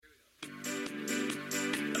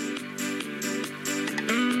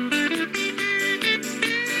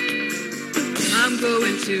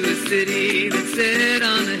going to a city that's set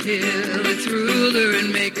on a hill. Its ruler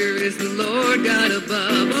and maker is the Lord God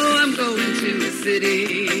above. Oh, I'm going to a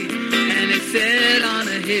city, and it's set on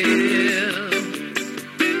a hill.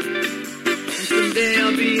 And someday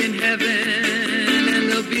I'll be in heaven, and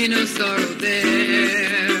there'll be no sorrow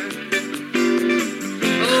there.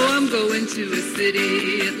 Oh, I'm going to a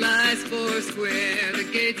city, it lies four square. The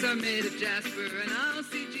gates are made of jasper, and I'll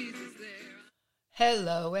see Jesus there.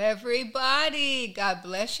 Hello, everybody. God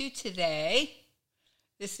bless you today.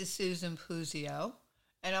 This is Susan Puzio,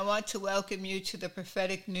 and I want to welcome you to the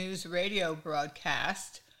Prophetic News Radio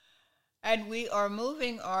broadcast. And we are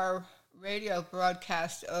moving our radio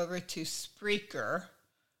broadcast over to Spreaker,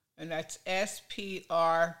 and that's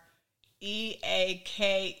Spreaker.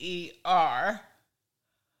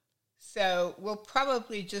 So we'll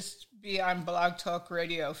probably just be on Blog Talk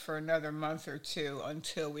Radio for another month or two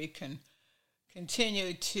until we can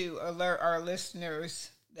continue to alert our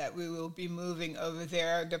listeners that we will be moving over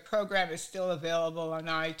there. The program is still available on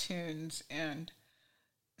iTunes and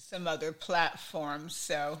some other platforms,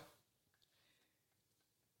 so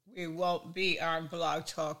we won't be on Blog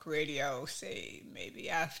Talk Radio, say, maybe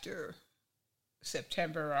after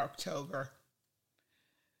September or October.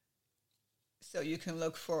 So you can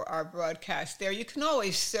look for our broadcast there. You can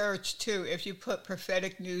always search, too, if you put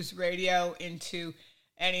Prophetic News Radio into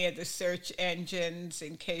any of the search engines,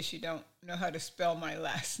 in case you don't know how to spell my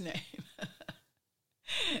last name,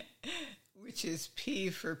 which is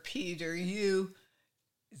P for Peter, U,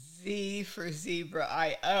 Z for Zebra,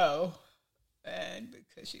 I-O. And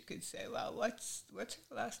because you could say, well, what's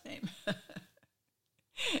her last name?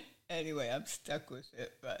 Anyway, I'm stuck with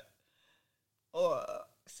it. But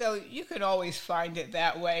so you can always find it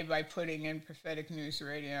that way by putting in Prophetic News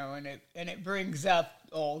Radio, and it brings up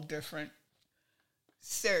all different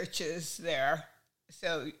searches there,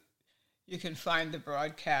 so you can find the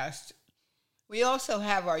broadcast. We also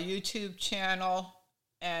have our YouTube channel,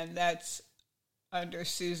 and that's under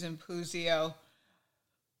Susan Puzio,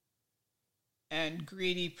 and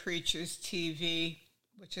Greedy Preachers TV,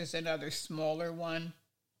 which is another smaller one.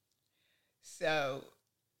 So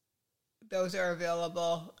those are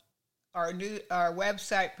available. Our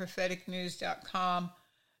website, propheticnews.com,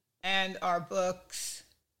 and our books,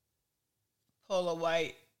 Paula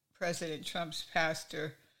White, President Trump's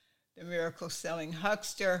Pastor, the miracle-selling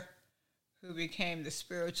huckster, who became the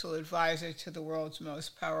spiritual advisor to the world's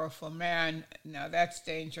most powerful man. Now that's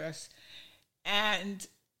dangerous. And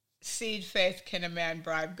Seed Faith, Can a Man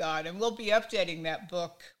Bribe God? And we'll be updating that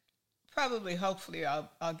book. Probably, hopefully,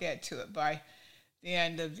 I'll get to it by the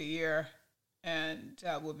end of the year. And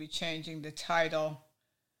we'll be changing the title,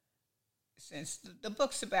 since the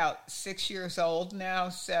book's about 6 years old now,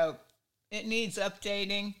 so it needs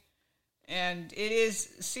updating. And it is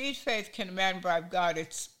Seed Faith, Can a Man Bribe God?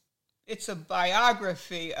 It's a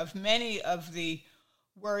biography of many of the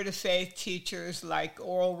Word of Faith teachers like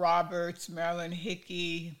Oral Roberts, Marilyn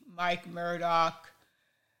Hickey, Mike Murdoch,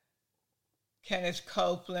 Kenneth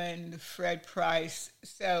Copeland, Fred Price.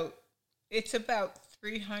 So it's about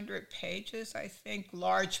 300 pages, I think,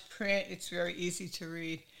 large print. It's very easy to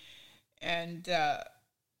read. And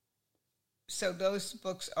so those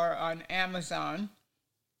books are on Amazon.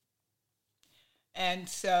 And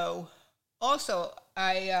so also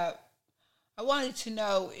I wanted to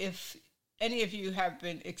know if any of you have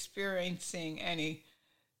been experiencing any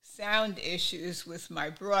sound issues with my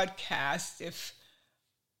broadcast. If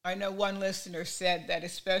I know one listener said that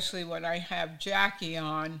especially when I have Jackie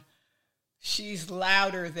on, she's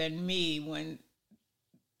louder than me when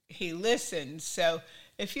he listens. So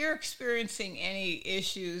if you're experiencing any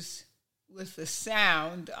issues with the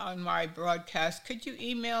sound on my broadcast, could you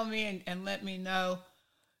email me and let me know?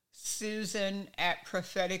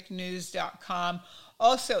 Susan@propheticnews.com.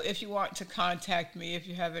 Also, if you want to contact me, if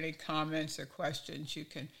you have any comments or questions, you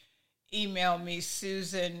can email me,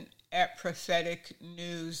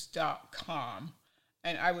 Susan@propheticnews.com.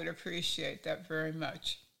 And I would appreciate that very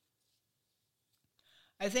much.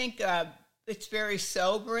 I think it's very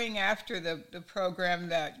sobering after the program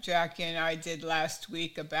that Jackie and I did last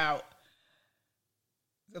week about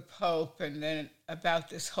the Pope, and then about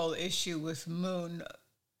this whole issue with Moon,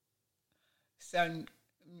 Sun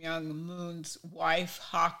Myung Moon's wife,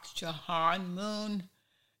 Hak Jahan Moon,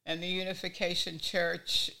 and the Unification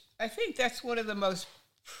Church. I think that's one of the most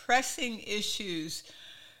pressing issues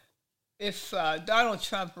if Donald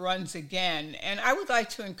Trump runs again. And I would like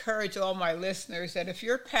to encourage all my listeners that if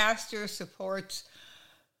your pastor supports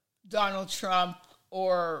Donald Trump,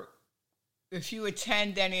 or if you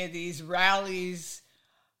attend any of these rallies,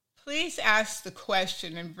 please ask the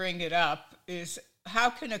question and bring it up, is how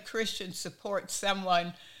can a Christian support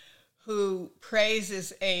someone who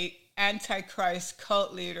praises a Antichrist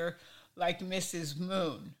cult leader like Mrs.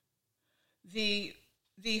 Moon? The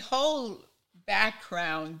whole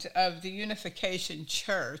background of the Unification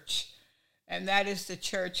Church, and that is the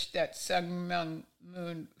church that Sun Myung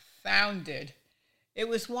Moon founded, it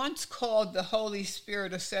was once called the Holy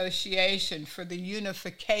Spirit Association for the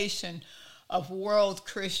Unification of World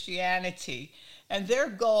Christianity. And their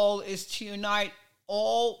goal is to unite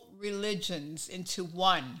all religions into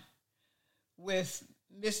one, with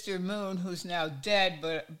Mr. Moon, who's now dead,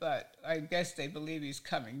 but I guess they believe he's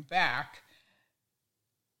coming back,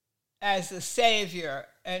 as the savior,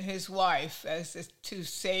 and his wife as the two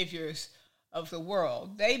saviors of the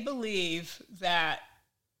world. They believe that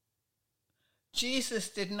Jesus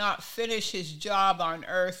did not finish his job on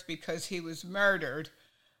earth because he was murdered,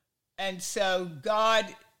 and so God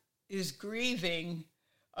is grieving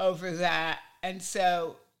over that, and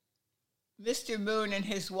so Mr. Moon and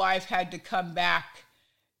his wife had to come back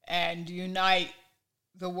and unite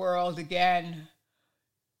the world again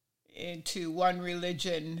into one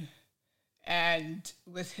religion, and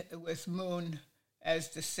with Moon as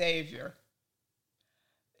the savior.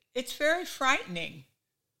 It's very frightening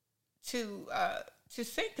to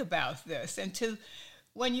think about this, and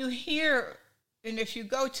when you hear, and if you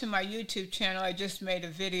go to my YouTube channel, I just made a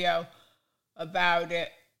video about it,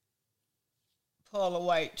 Paula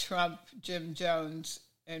White, Trump, Jim Jones,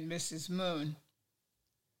 and Mrs. Moon.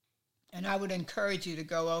 And I would encourage you to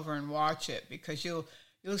go over and watch it, because you'll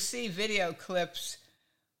see video clips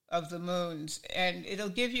of the Moons, and it'll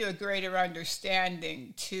give you a greater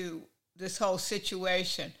understanding to this whole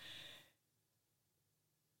situation,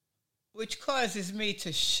 which causes me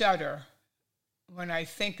to shudder when I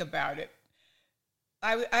think about it.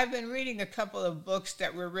 I've been reading a couple of books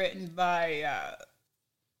that were written by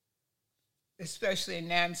especially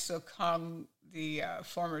Nan Suk Hung, the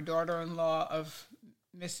former daughter-in-law of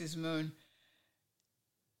Mrs. Moon.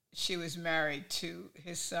 She was married to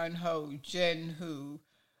his son Ho Jin, who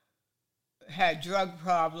had drug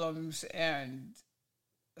problems and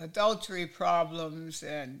adultery problems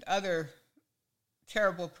and other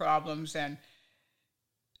terrible problems. And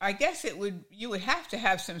I guess you would have to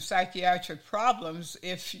have some psychiatric problems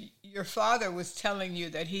if your father was telling you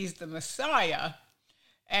that he's the Messiah,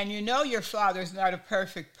 and you know your father's not a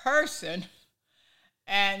perfect person,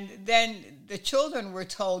 and then the children were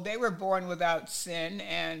told they were born without sin,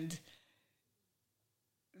 and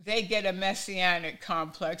they get a messianic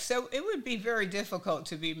complex. So it would be very difficult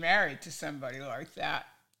to be married to somebody like that.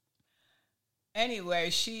 Anyway,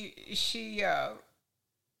 she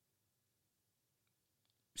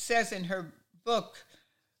says in her book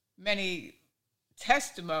many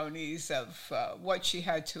testimonies of what she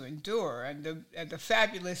had to endure, and the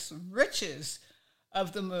fabulous riches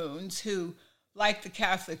of the Moons, who, like the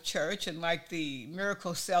Catholic Church and like the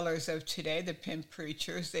miracle sellers of today, the pimp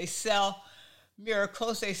preachers, they sell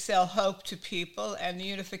miracles, they sell hope to people, and the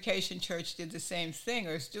Unification Church did the same thing,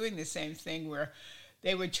 or is doing the same thing, where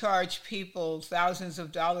they would charge people thousands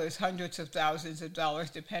of dollars, hundreds of thousands of dollars,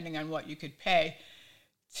 depending on what you could pay,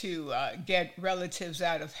 to get relatives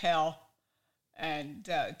out of hell, and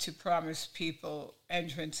to promise people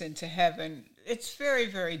entrance into heaven. It's very,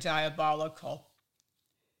 very diabolical.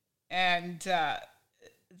 And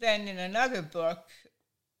then in another book,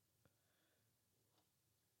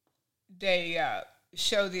 they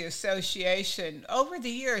show the association over the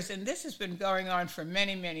years, and this has been going on for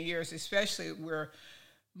many, many years, especially where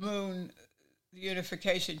Moon, the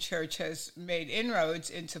Unification Church, has made inroads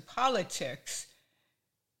into politics.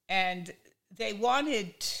 And they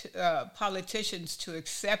wanted politicians to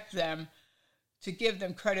accept them, to give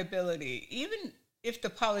them credibility, even if the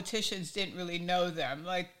politicians didn't really know them.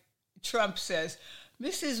 Like Trump says,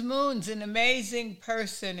 Mrs. Moon's an amazing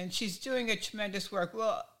person and she's doing a tremendous work.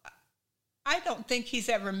 Well, I don't think he's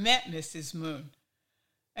ever met Mrs. Moon.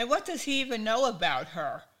 And what does he even know about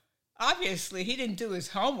her? Obviously, he didn't do his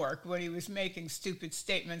homework when he was making stupid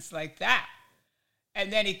statements like that.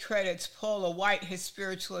 And then he credits Paula White, his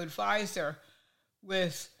spiritual advisor,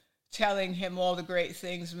 with telling him all the great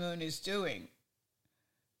things Moon is doing.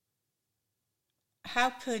 How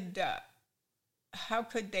could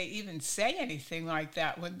they even say anything like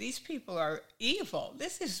that when these people are evil?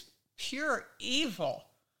 This is pure evil.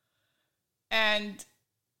 And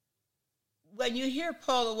when you hear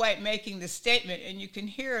Paula White making the statement, and you can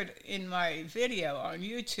hear it in my video on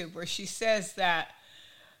YouTube, where she says that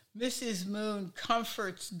Mrs. Moon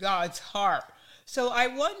comforts God's heart. So I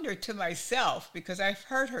wonder to myself, because I've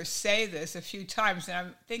heard her say this a few times, and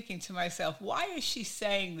I'm thinking to myself, why is she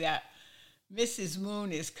saying that Mrs.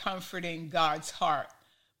 Moon is comforting God's heart.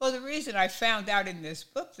 Well, the reason I found out in this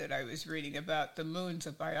book that I was reading about the Moons,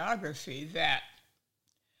 a biography, that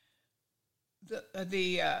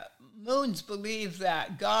the Moons believe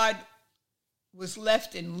that God was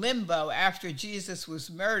left in limbo after Jesus was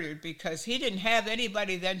murdered because he didn't have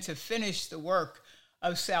anybody then to finish the work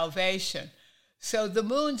of salvation. So the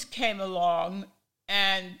Moons came along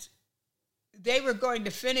and they were going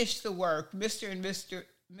to finish the work, Mr. and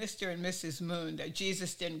Mrs. Moon, that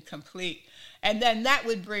Jesus didn't complete. And then that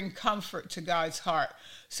would bring comfort to God's heart.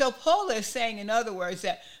 So Paul is saying, in other words,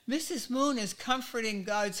 that Mrs. Moon is comforting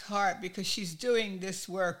God's heart because she's doing this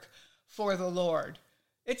work for the Lord.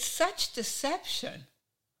 It's such deception.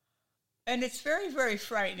 And it's very, very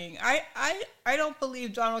frightening. I don't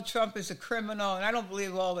believe Donald Trump is a criminal, and I don't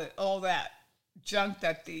believe all that junk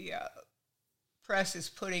that the press is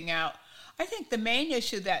putting out. I think the main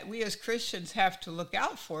issue that we as Christians have to look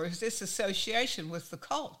out for is this association with the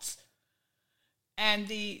cults. And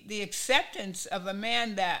the acceptance of a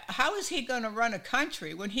man that, how is he going to run a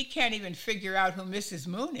country when he can't even figure out who Mrs.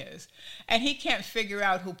 Moon is? And he can't figure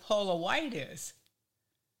out who Paula White is?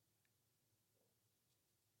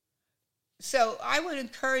 So I would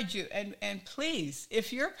encourage you, and please,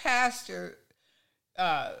 if your pastor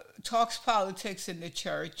talks politics in the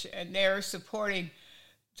church and they're supporting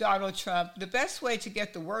Donald Trump, the best way to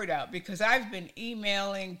get the word out, because I've been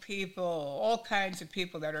emailing people, all kinds of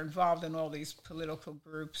people that are involved in all these political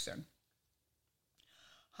groups and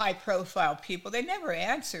high-profile people, they never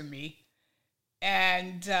answer me.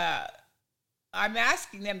 And I'm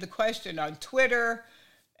asking them the question on Twitter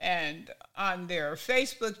and on their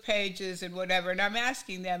Facebook pages and whatever, and I'm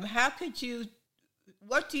asking them,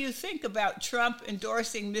 what do you think about Trump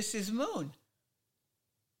endorsing Mrs. Moon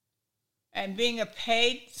and being a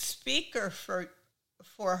paid speaker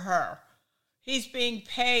for her? He's being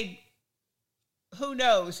paid, who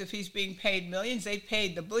knows if he's being paid millions. They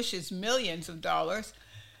paid the Bushes millions of dollars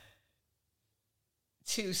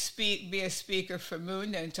to be a speaker for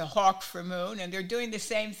Moon and to hawk for Moon, and they're doing the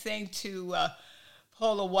same thing to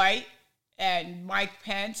Paula White and Mike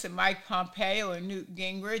Pence and Mike Pompeo and Newt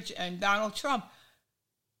Gingrich and Donald Trump.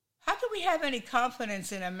 How can we have any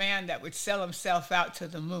confidence in a man that would sell himself out to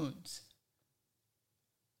the Moons?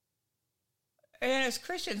 And as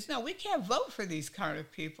Christians, no, we can't vote for these kind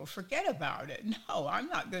of people. Forget about it. No, I'm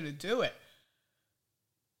not going to do it.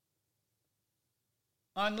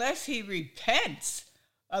 Unless he repents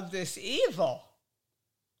of this evil.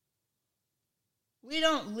 We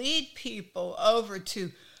don't lead people over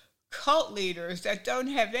to cult leaders that don't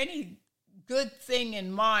have any good thing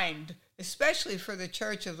in mind, especially for the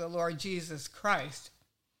Church of the Lord Jesus Christ.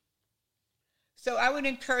 So I would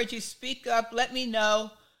encourage you, speak up, let me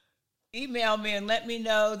know, email me and let me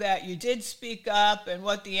know that you did speak up and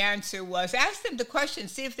what the answer was. Ask them the question,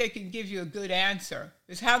 see if they can give you a good answer.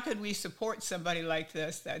 Because how could we support somebody like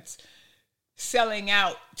this that's selling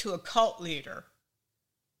out to a cult leader?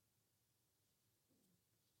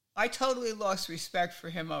 I totally lost respect for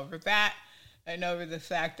him over that and over the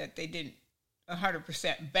fact that they didn't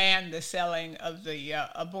 100% ban the selling of the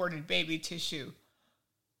aborted baby tissue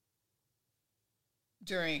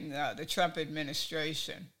during the Trump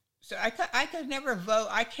administration. So I could never vote.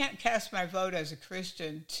 I can't cast my vote as a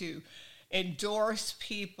Christian to endorse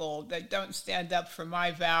people that don't stand up for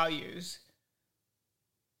my values.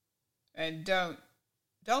 And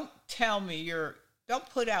don't tell me don't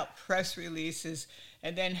put out press releases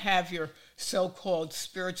and then have your so-called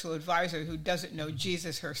spiritual advisor who doesn't know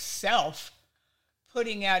Jesus herself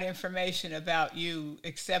putting out information about you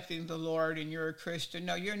accepting the Lord and you're a Christian.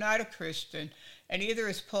 No, you're not a Christian, and neither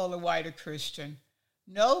is Paula White a Christian.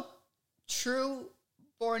 No true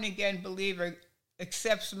born-again believer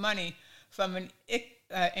accepts money from an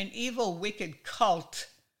evil, wicked cult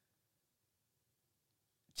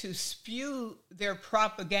to spew their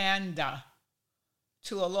propaganda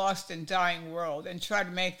to a lost and dying world and try to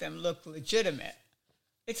make them look legitimate.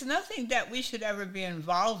 It's nothing that we should ever be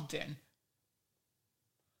involved in.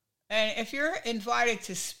 And if you're invited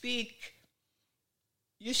to speak,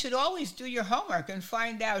 you should always do your homework and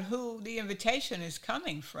find out who the invitation is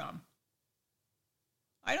coming from.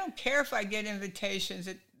 I don't care if I get invitations.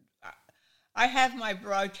 I have my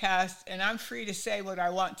broadcast, and I'm free to say what I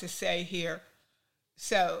want to say here.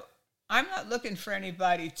 So I'm not looking for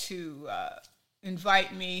anybody to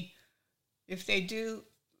invite me. If they do,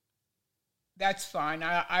 that's fine.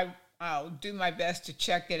 I'll do my best to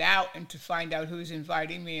check it out and to find out who's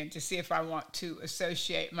inviting me and to see if I want to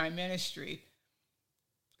associate my ministry.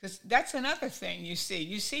 Because that's another thing you see.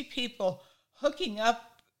 You see people hooking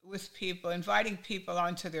up with people, inviting people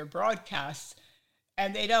onto their broadcasts,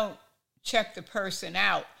 and they don't check the person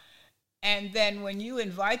out. And then when you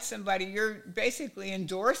invite somebody, you're basically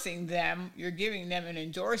endorsing them. You're giving them an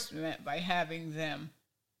endorsement by having them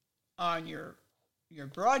on your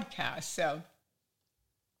broadcast. So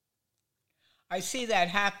I see that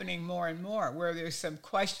happening more and more, where there's some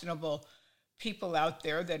questionable people out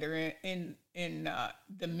there that are in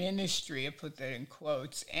the ministry, I put that in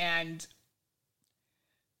quotes, and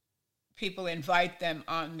people invite them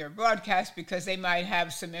on their broadcast because they might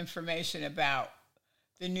have some information about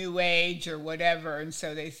the new age or whatever, and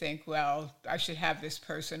so they think, well, I should have this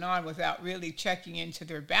person on, without really checking into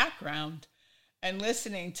their background and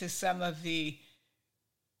listening to some of the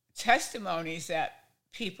testimonies that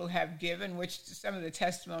people have given, which some of the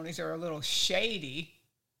testimonies are a little shady.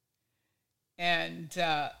 And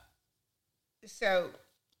so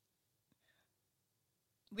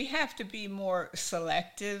we have to be more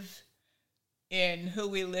selective in who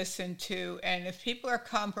we listen to. And if people are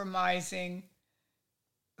compromising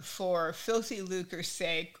for filthy lucre's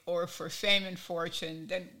sake or for fame and fortune,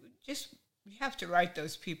 then you have to write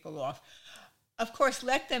those people off. Of course,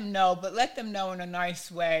 let them know, but let them know in a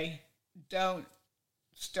nice way. Don't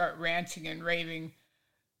start ranting and raving.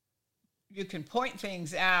 You can point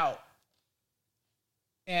things out.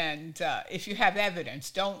 And if you have evidence,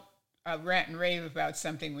 don't rant and rave about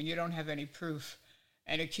something when you don't have any proof,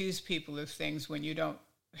 and accuse people of things when you don't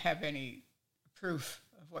have any proof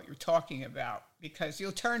of what you're talking about, because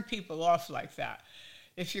you'll turn people off like that.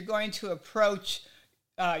 If you're going to approach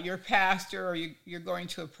your pastor, or you're going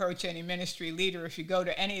to approach any ministry leader, if you go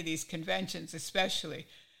to any of these conventions especially,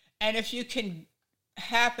 and if you can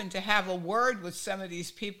happen to have a word with some of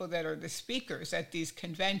these people that are the speakers at these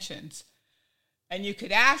conventions, and you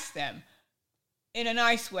could ask them in a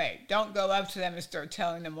nice way. Don't go up to them and start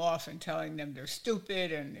telling them off and telling them they're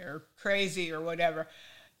stupid and they're crazy or whatever.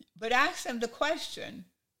 But ask them the question,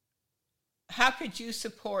 how could you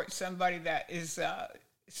support somebody that is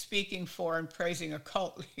speaking for and praising a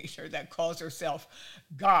cult leader that calls herself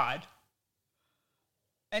God?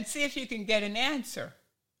 And see if you can get an answer.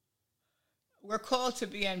 We're called to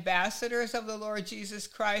be ambassadors of the Lord Jesus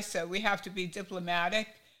Christ, so we have to be diplomatic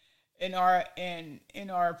in our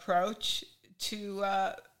approach to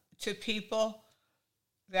people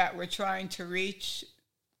that we're trying to reach.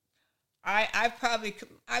 I've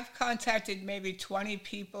contacted maybe 20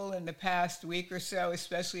 people in the past week or so,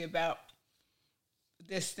 especially about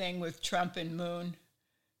this thing with Trump and Moon,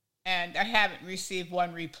 and I haven't received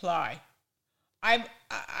one reply. I'm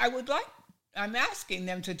asking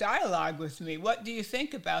them to dialogue with me. What do you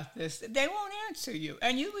think about this? They won't answer you.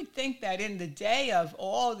 And you would think that in the day of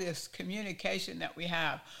all this communication that we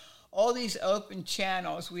have, all these open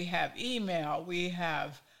channels, we have email, we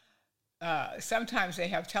have, sometimes they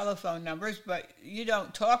have telephone numbers, but you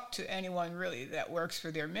don't talk to anyone really that works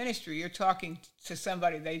for their ministry. You're talking to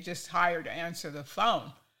somebody they just hired to answer the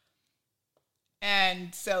phone.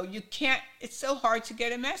 And so it's so hard to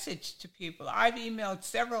get a message to people. I've emailed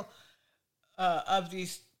several of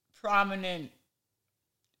these prominent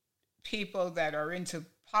people that are into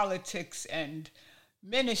politics and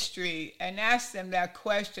ministry and ask them that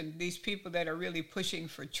question, these people that are really pushing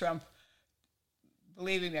for Trump,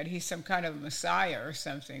 believing that he's some kind of messiah or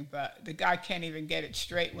something, but the guy can't even get it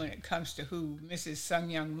straight when it comes to who Mrs. Sun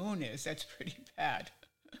Myung Moon is. That's pretty bad.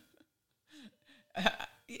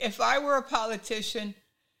 If I were a politician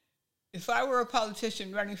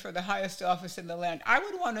running for the highest office in the land, I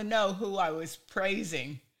would want to know who I was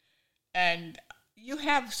praising. And you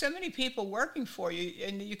have so many people working for you,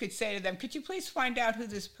 and you could say to them, could you please find out who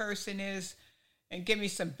this person is and give me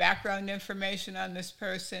some background information on this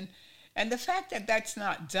person? And the fact that that's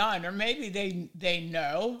not done, or maybe they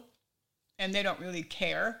know and they don't really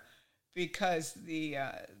care, because the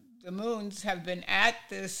Moons have been at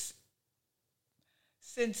this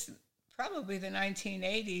since probably the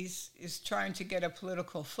 1980s, is trying to get a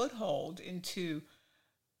political foothold into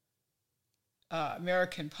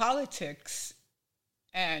American politics.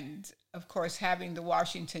 And, of course, having the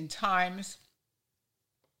Washington Times,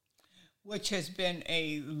 which has been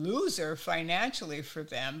a loser financially for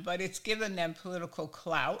them, but it's given them political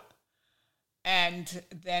clout. And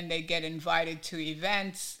then they get invited to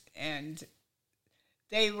events, and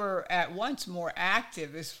they were at once more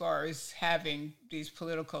active as far as having these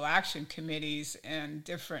political action committees and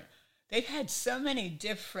they've had so many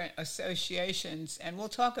different associations, and we'll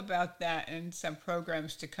talk about that in some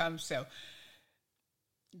programs to come, so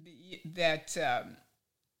that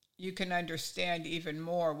you can understand even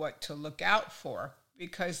more what to look out for,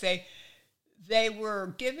 because they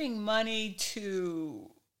were giving money to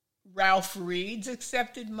Ralph Reed's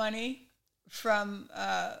accepted money from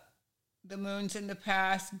the moons in the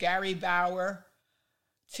past. Gary Bauer.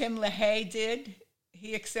 Tim LaHaye did.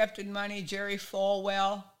 He accepted money. Jerry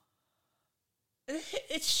Falwell.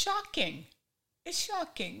 It's shocking. It's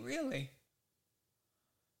shocking, really.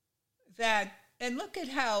 And look at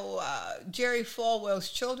how Jerry Falwell's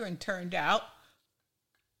children turned out.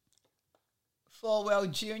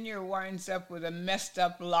 Falwell Jr. winds up with a messed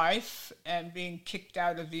up life and being kicked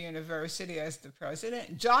out of the university as the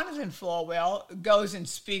president. Jonathan Falwell goes and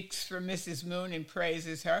speaks for Mrs. Moon and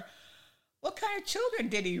praises her. What kind of children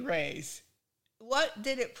did he raise? What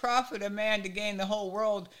did it profit a man to gain the whole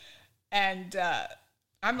world? And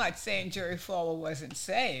I'm not saying Jerry Falwell wasn't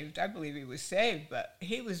saved. I believe he was saved, but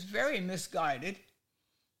he was very misguided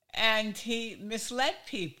and he misled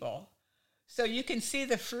people. So you can see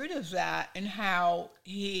the fruit of that in how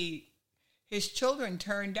his children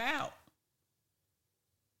turned out.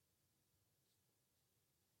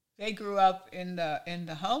 They grew up in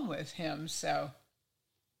the home with him, so.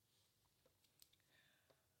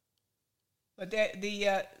 But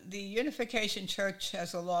the Unification Church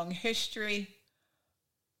has a long history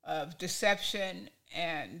of deception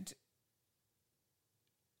and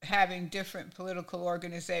having different political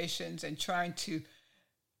organizations and trying to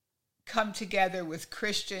come together with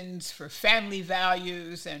Christians for family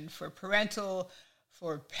values and for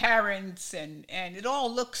parents, and it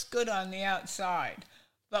all looks good on the outside.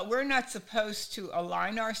 But we're not supposed to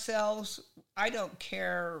align ourselves. I don't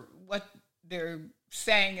care what they're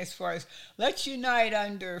saying as far as let's unite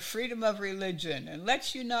under freedom of religion and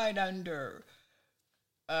let's unite under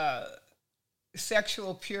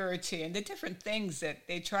sexual purity and the different things that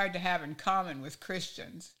they tried to have in common with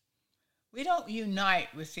Christians. We don't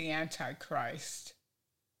unite with the Antichrist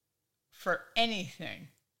for anything.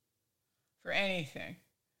 For anything.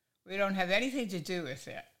 We don't have anything to do with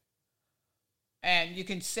it. And you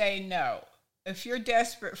can say no. If you're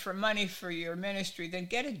desperate for money for your ministry, then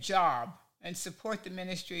get a job and support the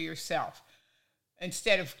ministry yourself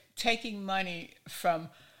instead of taking money from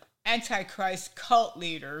Antichrist cult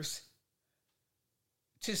leaders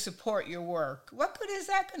to support your work. What good is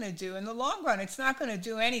that going to do in the long run? It's not going to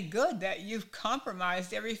do any good that you've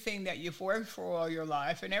compromised everything that you've worked for all your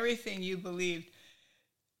life and everything you believed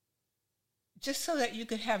just so that you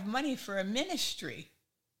could have money for a ministry.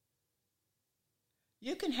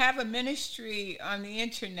 You can have a ministry on the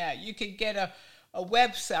internet. You could get a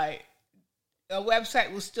website. A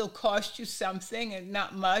website will still cost you something, and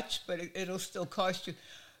not much, but it'll still cost you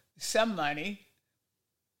some money.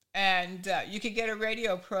 And you could get a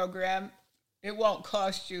radio program. It won't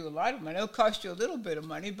cost you a lot of money. It'll cost you a little bit of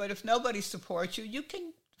money, but if nobody supports you, you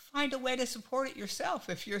can find a way to support it yourself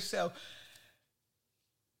if you're so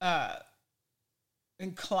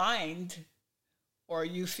inclined or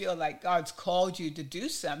you feel like God's called you to do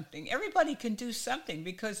something. Everybody can do something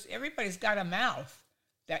because everybody's got a mouth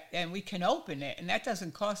and we can open it, and that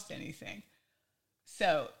doesn't cost anything.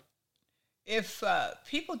 So if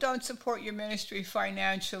people don't support your ministry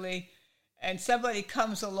financially and somebody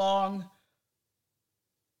comes along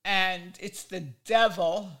and it's the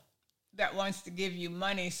devil that wants to give you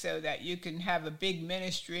money so that you can have a big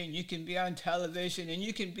ministry and you can be on television and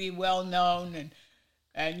you can be well known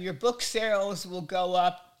and your book sales will go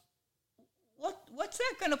up, what's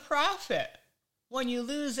that going to profit when you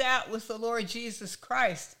lose out with the Lord Jesus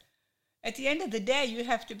Christ? At the end of the day, you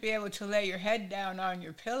have to be able to lay your head down on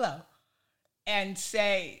your pillow and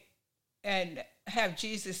say, and have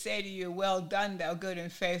Jesus say to you, well done, thou good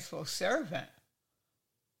and faithful servant.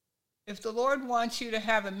 If the Lord wants you to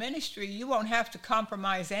have a ministry, you won't have to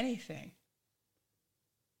compromise anything.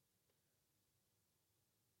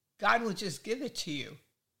 God will just give it to you,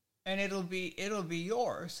 and it'll be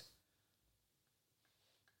yours.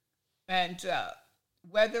 And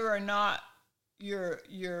whether or not you're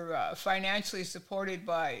financially supported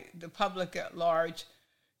by the public at large,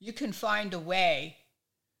 you can find a way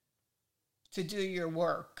to do your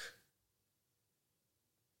work.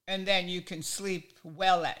 And then you can sleep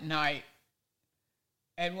well at night.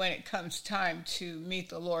 And when it comes time to meet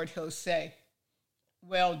the Lord, he'll say,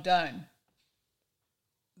 well done,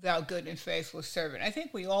 thou good and faithful servant. I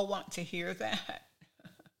think we all want to hear that.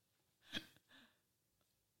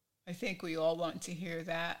 I think we all want to hear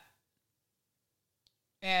that.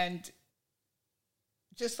 And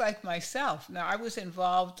just like myself, now I was saved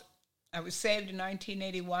in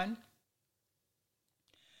 1981,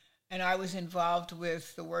 and I was involved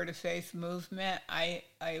with the Word of Faith movement. I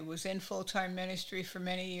was in full-time ministry for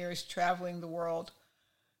many years, traveling the world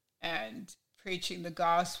and preaching the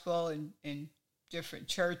gospel in different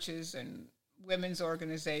churches and women's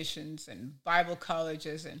organizations and Bible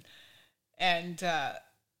colleges. And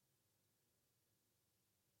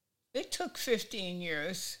it took 15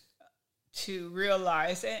 years to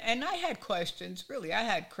realize, and I had questions, really, I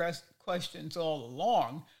had questions all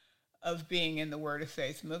along of being in the Word of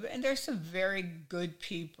Faith movement, and there's some very good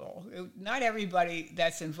people. Not everybody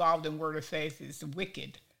that's involved in Word of Faith is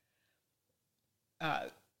wicked.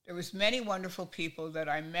 There was many wonderful people that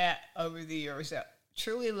I met over the years that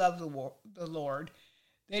truly loved the Lord.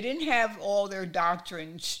 They didn't have all their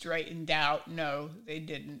doctrine straightened out. No, they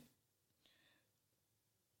didn't.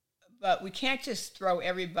 But we can't just throw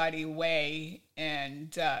everybody away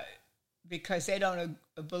and because they don't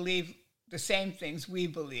believe the same things we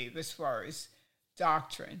believe as far as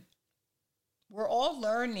doctrine. We're all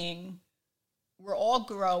learning. We're all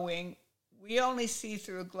growing. We only see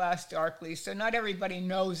through a glass darkly, so not everybody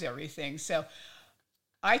knows everything. So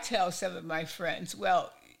I tell some of my friends,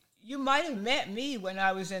 well, you might have met me when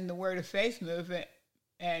I was in the Word of Faith movement,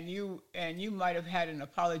 and you might have had an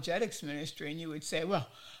apologetics ministry, and you would say, well,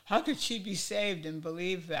 how could she be saved and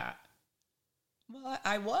believe that? Well,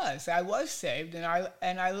 I was saved, and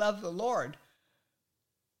I love the Lord.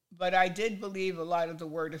 But I did believe a lot of the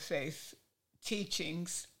Word of Faith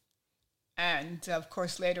teachings. And, of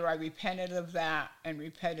course, later I repented of that and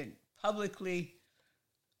repented publicly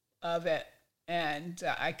of it. And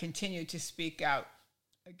I continued to speak out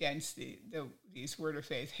against these Word of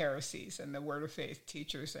Faith heresies and the Word of Faith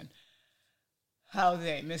teachers and how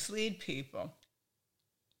they mislead people.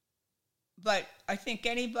 But I think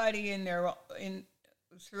anybody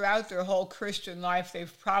throughout their whole Christian life,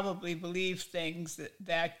 they've probably believed things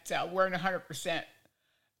that weren't 100%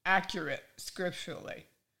 accurate scripturally.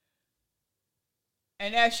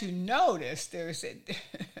 And as you notice, there's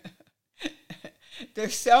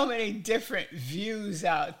so many different views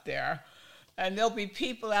out there. And there'll be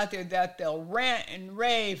people out there that they'll rant and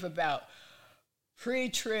rave about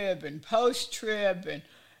pre-trib and post-trib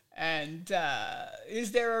and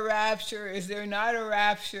is there a rapture? Is there not a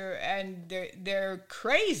rapture? And they're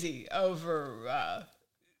crazy over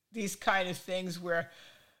these kind of things where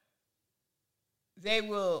they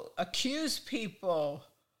will accuse people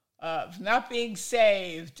of not being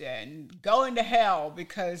saved and going to hell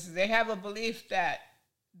because they have a belief that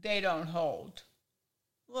they don't hold.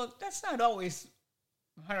 Well, that's not always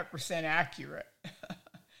 100% accurate.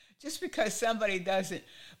 Just because somebody doesn't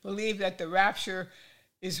believe that the rapture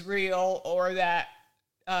is real or that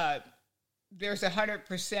there's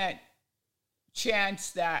 100%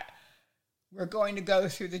 chance that we're going to go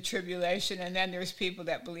through the tribulation, and then there's people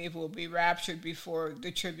that believe we'll be raptured before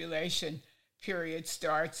the tribulation period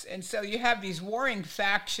starts. And so you have these warring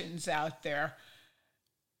factions out there.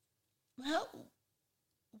 Well,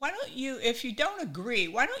 why don't you, if you don't agree,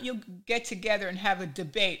 why don't you get together and have a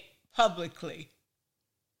debate publicly?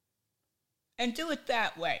 And do it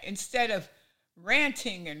that way instead of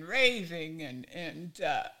ranting and raving and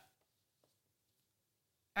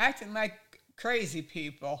acting like crazy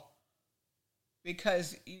people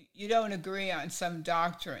because you don't agree on some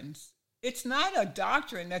doctrines. It's not a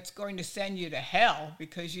doctrine that's going to send you to hell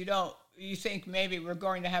because you think maybe we're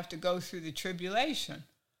going to have to go through the tribulation.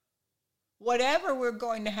 Whatever we're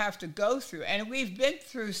going to have to go through, and we've been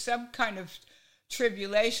through some kind of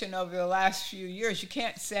tribulation over the last few years. You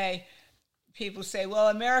can't say, people say, well,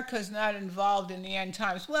 America's not involved in the end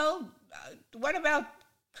times. Well, what about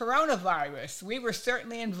coronavirus? We were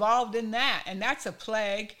certainly involved in that, and that's a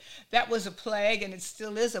plague. That was a plague, and it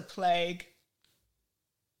still is a plague.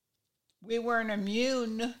 We weren't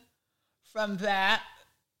immune from that.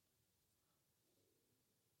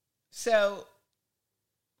 So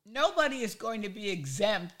nobody is going to be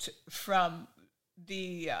exempt from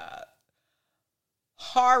the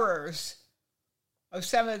horrors of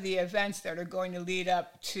some of the events that are going to lead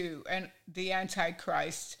up to the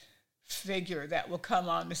Antichrist figure that will come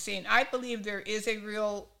on the scene. I believe there is a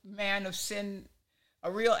real man of sin,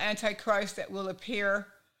 a real Antichrist that will appear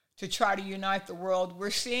to try to unite the world.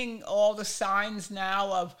 We're seeing all the signs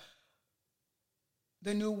now of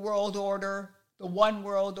the New World Order, the One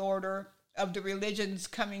World Order, of the religions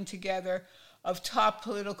coming together, of top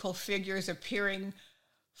political figures appearing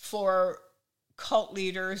for cult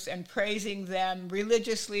leaders and praising them,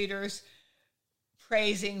 religious leaders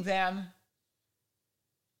praising them.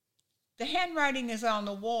 The handwriting is on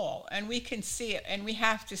the wall, and we can see it, and we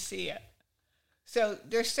have to see it. So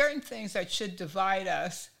there's certain things that should divide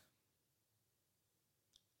us,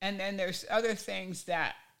 and then there's other things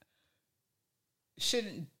that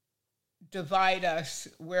shouldn't divide us,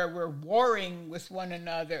 where we're warring with one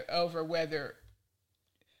another over whether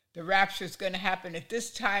the rapture is going to happen at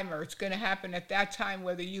this time or it's going to happen at that time,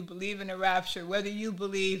 whether you believe in a rapture, whether you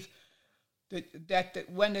believe that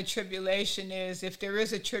when the tribulation is, if there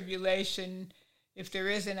is a tribulation, if there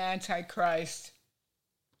is an Antichrist,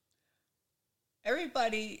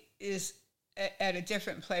 everybody is at a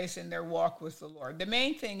different place in their walk with the Lord. The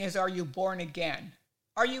main thing is, are you born again?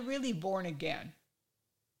 Are you really born again?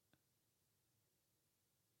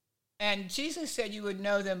 And Jesus said you would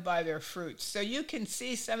know them by their fruits. So you can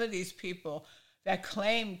see some of these people that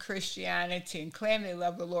claim Christianity and claim they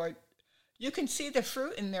love the Lord. You can see the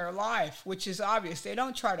fruit in their life, which is obvious. They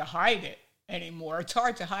don't try to hide it anymore. It's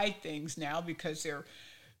hard to hide things now because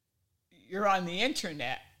you're on the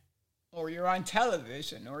internet, or you're on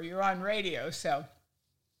television, or you're on radio. So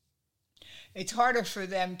it's harder for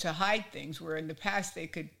them to hide things, where in the past they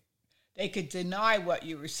could deny what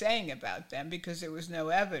you were saying about them because there was no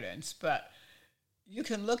evidence. But you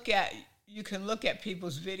can look at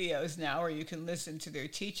people's videos now, or you can listen to their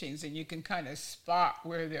teachings, and you can kind of spot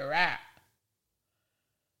where they're at.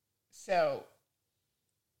 So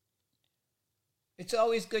it's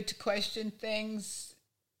always good to question things,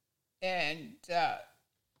 and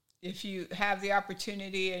if you have the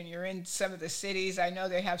opportunity and you're in some of the cities, I know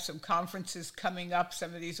they have some conferences coming up,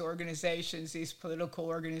 some of these organizations, these political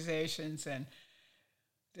organizations, and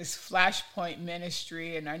this Flashpoint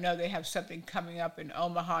ministry, and I know they have something coming up in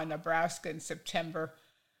Omaha, Nebraska in September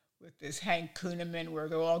with this Hank Kuhneman, where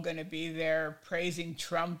they're all going to be there praising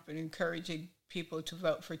Trump and encouraging people to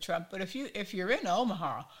vote for Trump. But if you're in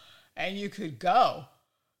Omaha and you could go,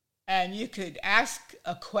 and you could ask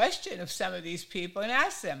a question of some of these people and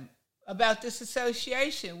ask them about this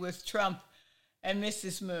association with Trump and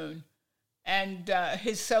Mrs. Moon and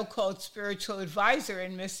his so-called spiritual advisor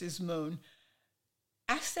and Mrs. Moon.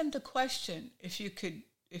 Ask them the question if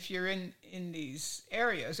you're in these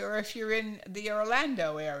areas, or if you're in the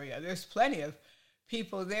Orlando area. There's plenty of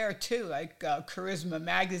people there too, like Charisma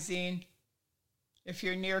Magazine. If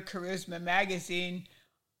you're near Charisma Magazine,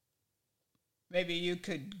 maybe you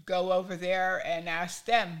could go over there and ask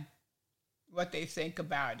them what they think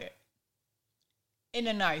about it in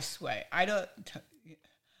a nice way. I don't,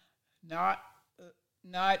 not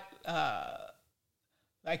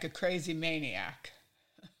like a crazy maniac.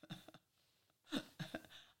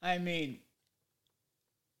 I mean,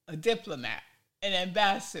 a diplomat, an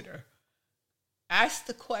ambassador. Ask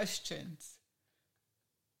the questions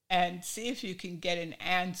and see if you can get an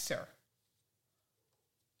answer.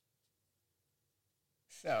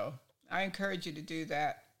 So I encourage you to do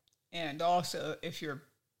that. And also, if you're a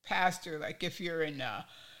pastor, like if you're in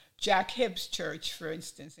Jack Hibbs' church, for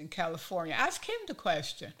instance, in California, ask him the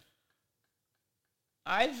question.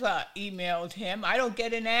 I've emailed him. I don't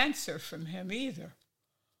get an answer from him either.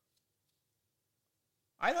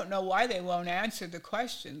 I don't know why they won't answer the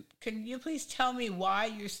question. Can you please tell me why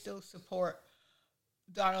you still support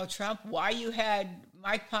Donald Trump? Why you had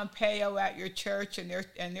Mike Pompeo at your church and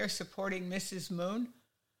they're supporting Mrs. Moon?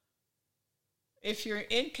 If you're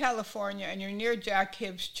in California and you're near Jack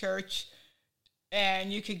Hibbs' church,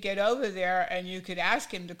 and you could get over there and you could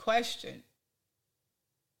ask him the question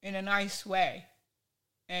in a nice way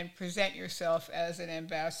and present yourself as an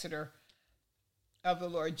ambassador of the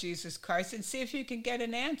Lord Jesus Christ, and see if you can get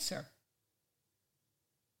an answer.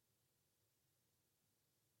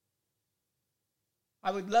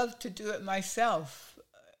 I would love to do it myself,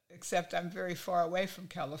 except I'm very far away from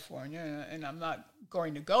California, and I'm not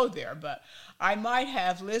going to go there, but I might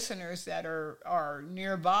have listeners that are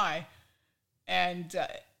nearby, and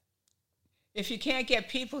if you can't get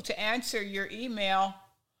people to answer your email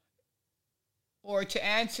or to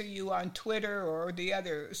answer you on Twitter or the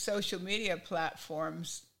other social media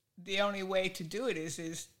platforms, the only way to do it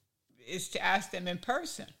is to ask them in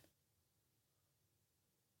person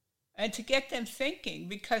and to get them thinking,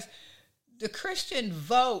 because the Christian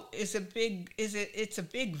vote it's a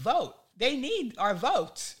big vote. They need our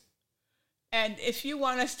votes. And if you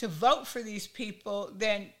want us to vote for these people,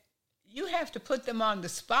 then you have to put them on the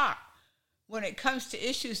spot when it comes to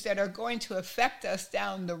issues that are going to affect us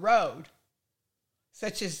down the road,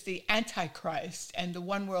 such as the Antichrist and the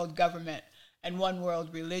one world government and one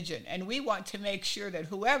world religion. And we want to make sure that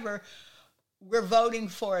whoever we're voting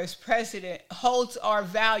for as president holds our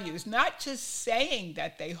values, not just saying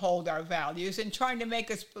that they hold our values and trying to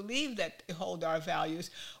make us believe that they hold our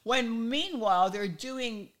values, when meanwhile they're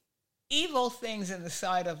doing evil things in the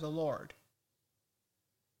sight of the Lord.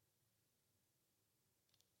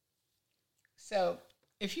 So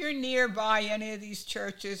if you're nearby any of these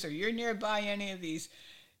churches, or you're nearby any of these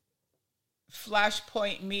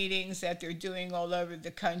flashpoint meetings that they're doing all over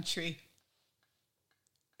the country,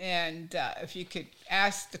 and if you could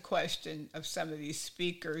ask the question of some of these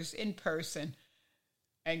speakers in person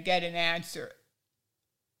and get an answer.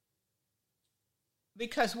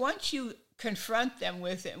 Because once you confront them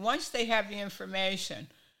with it. Once they have the information,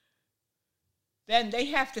 then they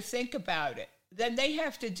have to think about it. Then they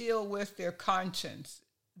have to deal with their conscience.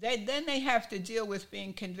 Then they have to deal with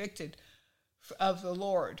being convicted of the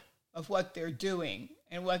Lord, of what they're doing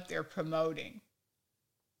and what they're promoting.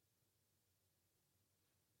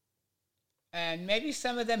 And maybe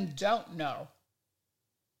some of them don't know.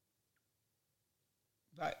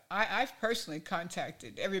 But I've personally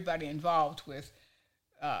contacted everybody involved with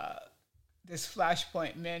this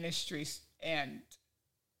Flashpoint Ministries, and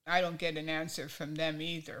I don't get an answer from them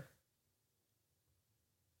either.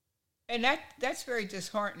 And that's very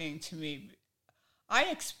disheartening to me. I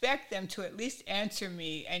expect them to at least answer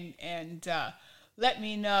me and let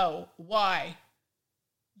me know why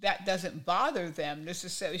that doesn't bother them, this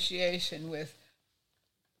association with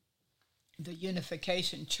the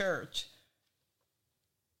Unification Church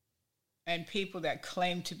and people that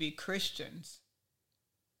claim to be Christians.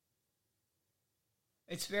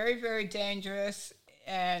 It's very, very dangerous,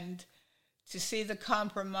 and to see the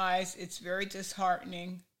compromise, it's very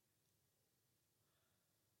disheartening.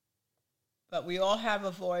 But we all have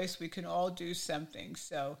a voice. We can all do something.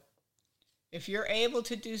 So if you're able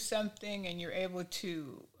to do something and you're able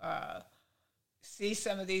to see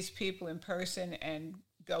some of these people in person and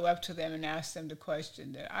go up to them and ask them the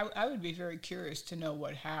question, that I would be very curious to know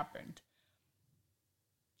what happened.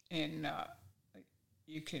 And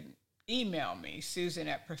you can email me,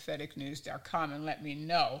 Susan@propheticnews.com, and let me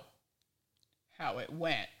know how it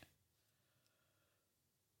went.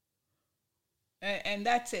 And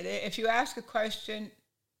that's it. If you ask a question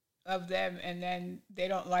of them and then they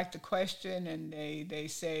don't like the question and they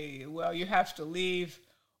say, well, you have to leave,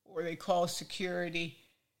 or they call security,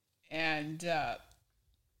 and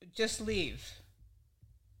just leave.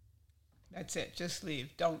 That's it. Just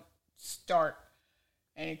leave. Don't start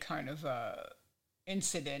any kind of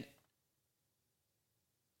incident,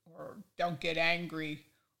 or don't get angry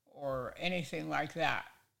or anything like that.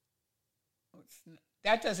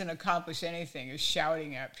 That doesn't accomplish anything, is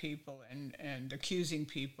shouting at people and accusing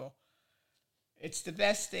people. It's the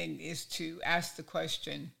best thing is to ask the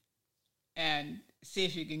question and see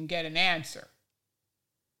if you can get an answer.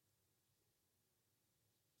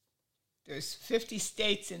 There's 50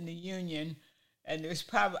 states in the Union, and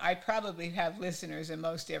I probably have listeners in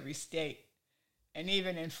most every state, and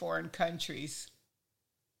even in foreign countries.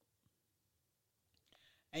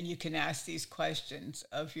 And you can ask these questions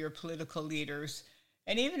of your political leaders.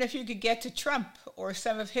 And even if you could get to Trump or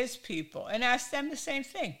some of his people and ask them the same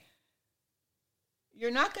thing. You're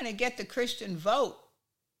not going to get the Christian vote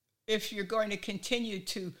if you're going to continue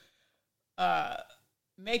to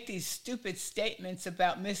make these stupid statements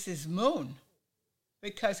about Mrs. Moon.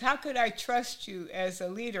 Because how could I trust you as a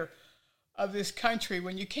leader of this country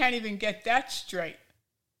when you can't even get that straight?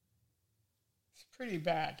 It's pretty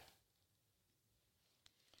bad.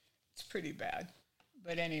 It's pretty bad.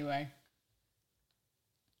 But anyway,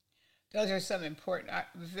 those are some important,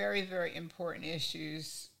 very, very important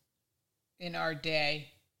issues in our day.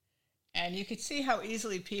 And you can see how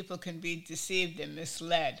easily people can be deceived and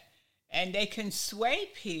misled. And they can sway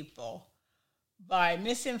people by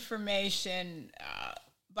misinformation,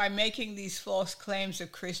 by making these false claims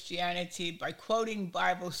of Christianity, by quoting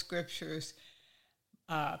Bible scriptures,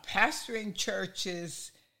 pastoring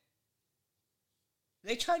churches.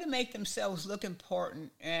 They try to make themselves look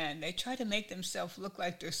important, and they try to make themselves look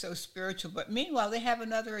like they're so spiritual. But meanwhile, they have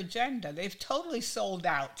another agenda. They've totally sold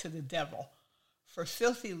out to the devil for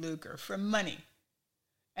filthy lucre, for money.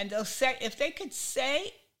 And they'll say, if they could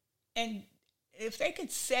say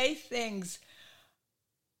things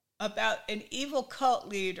about an evil cult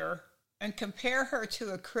leader and compare her to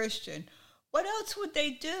a Christian, what else would they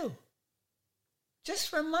do? Just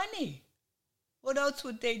for money. What else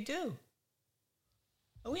would they do?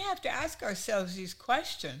 We have to ask ourselves these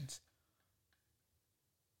questions.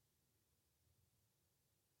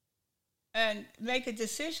 And make a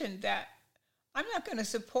decision that I'm not going to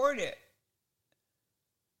support it.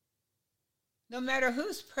 No matter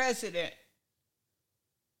who's president,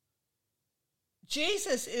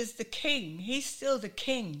 Jesus is the king. He's still the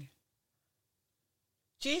king.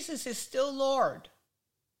 Jesus is still Lord.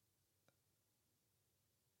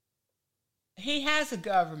 He has a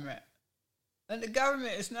government. And the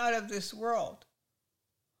government is not of this world.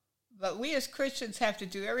 But we as Christians have to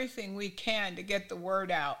do everything we can to get the word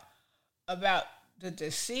out about the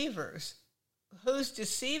deceivers, who's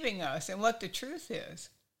deceiving us, and what the truth is.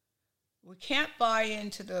 We can't buy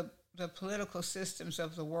into the political systems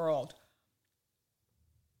of the world.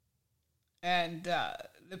 And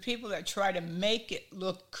the people that try to make it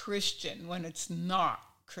look Christian when it's not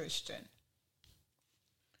Christian.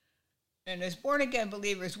 And as born-again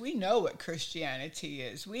believers, we know what Christianity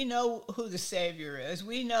is. We know who the Savior is.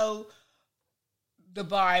 We know the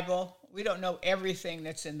Bible. We don't know everything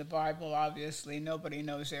that's in the Bible, obviously. Nobody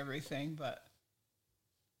knows everything, but...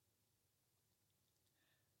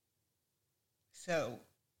 So,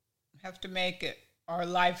 we have to make it our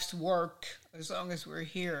life's work, as long as we're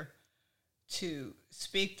here, to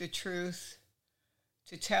speak the truth,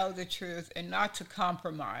 to tell the truth, and not to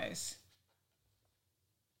compromise.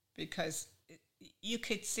 Because you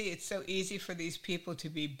could see it's so easy for these people to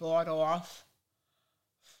be bought off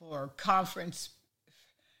for conference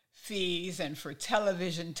fees and for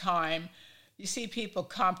television time. You see people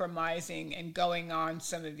compromising and going on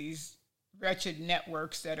some of these wretched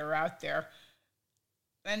networks that are out there.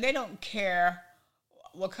 And they don't care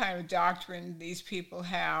what kind of doctrine these people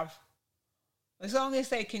have. As long as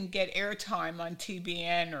they can get airtime on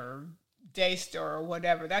TBN or Daystar or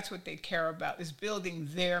whatever, that's what they care about, is building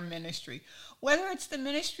their ministry. Whether it's the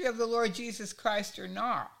ministry of the Lord Jesus Christ or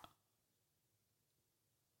not.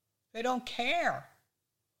 They don't care.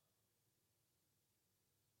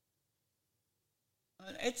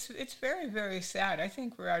 It's very, very sad. I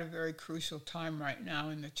think we're at a very crucial time right now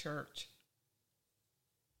in the church.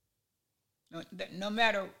 No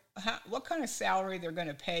matter what kind of salary they're going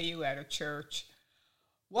to pay you at a church,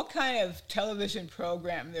 what kind of television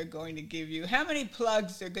program they're going to give you, how many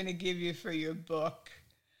plugs they're going to give you for your book,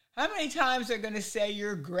 how many times they're going to say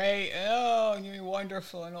you're great, oh, and you're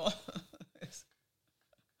wonderful and all this.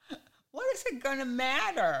 What is it going to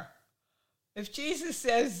matter if Jesus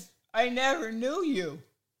says, I never knew you,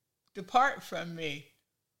 depart from me?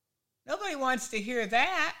 Nobody wants to hear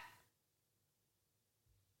that.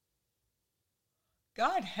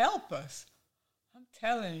 God help us. I'm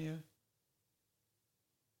telling you.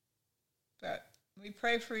 But we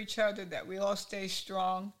pray for each other that we all stay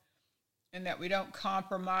strong and that we don't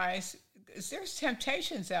compromise. Because there's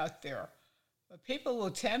temptations out there. But people will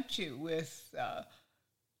tempt you with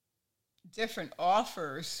different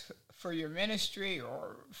offers for your ministry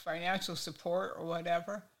or financial support or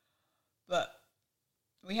whatever. But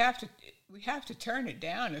we have to turn it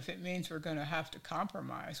down if it means we're going to have to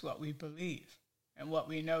compromise what we believe and what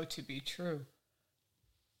we know to be true.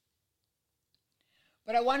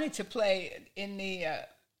 But I wanted to play, in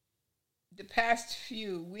the past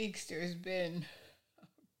few weeks, there's been, oh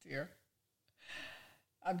dear,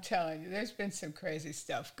 I'm telling you, there's been some crazy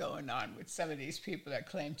stuff going on with some of these people that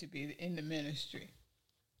claim to be in the ministry.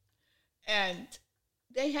 And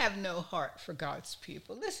they have no heart for God's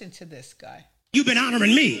people. Listen to this guy. You've been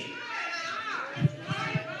honoring me.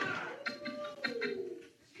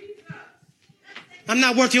 I'm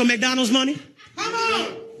not worth your McDonald's money. Come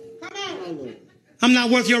on. Come on. I'm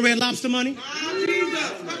not worth your Red Lobster money.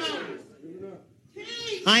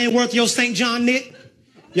 I ain't worth your St. John knit.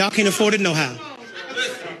 Y'all can't afford it no how.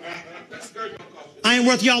 I ain't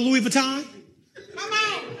worth y'all Louis Vuitton.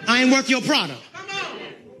 I ain't worth your Prada.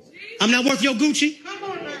 I'm not worth your Gucci.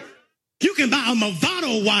 You can buy a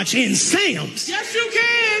Movado watch in Sam's. Yes, you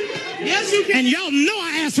can. Yes, you can. And y'all know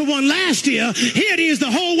I asked for one last year. Here it is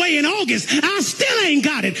the whole way in August. I still ain't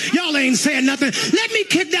got it. Y'all ain't saying nothing. Let me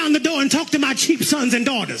kick down the door and talk to my cheap sons and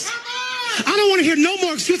daughters. I don't want to hear no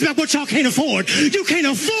more excuses about what y'all can't afford. You can't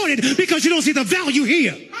afford it because you don't see the value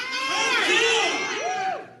here.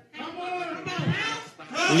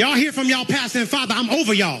 When y'all hear from y'all pastor and father, I'm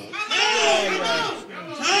over y'all.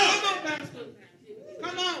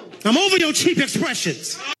 I'm over your cheap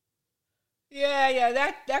expressions. Yeah,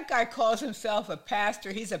 that guy calls himself a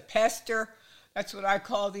pastor. He's a pester. That's what I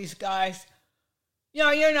call these guys. You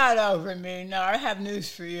know, you're not over me. No, I have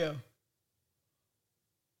news for you.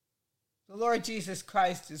 The Lord Jesus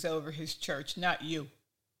Christ is over his church, not you.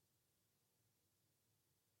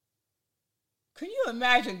 Can you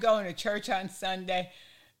imagine going to church on Sunday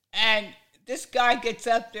and this guy gets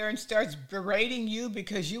up there and starts berating you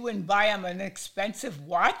because you wouldn't buy him an expensive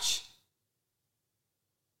watch?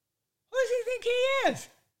 Who does he think he is?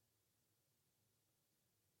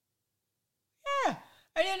 Yeah.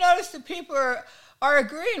 And you notice the people are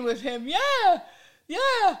agreeing with him. Yeah,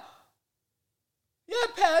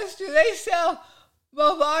 Pastor, they sell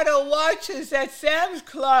Movado watches at Sam's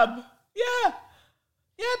Club. Yeah,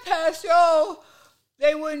 Pastor. Oh,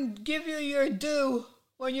 they wouldn't give you your due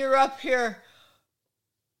when you're up here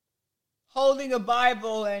holding a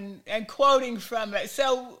Bible and quoting from it.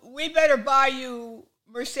 So we better buy you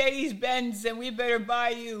Mercedes-Benz and we better buy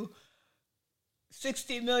you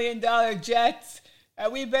 $60 million jets.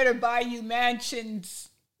 We better buy you mansions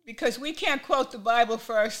because we can't quote the Bible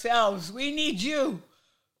for ourselves. We need you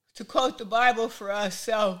to quote the Bible for us.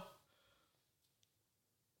 So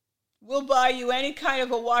We'll buy you any kind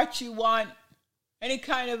of a watch you want, any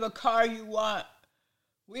kind of a car you want.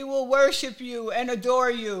 We will worship you and adore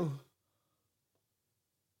you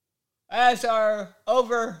as our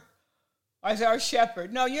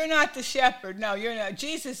shepherd. No, you're not the shepherd. No, you're not.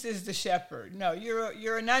 Jesus is the shepherd. No,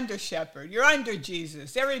 you're an under shepherd. You're under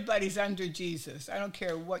Jesus. Everybody's under Jesus. I don't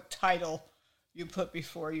care what title you put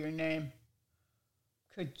before your name.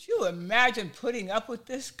 Could you imagine putting up with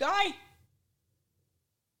this guy?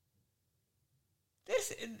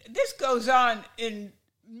 This goes on in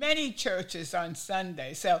many churches on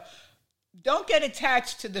Sunday. So don't get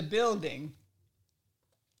attached to the building.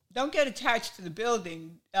 Don't get attached to the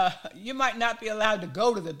building. You might not be allowed to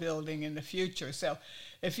go to the building in the future. So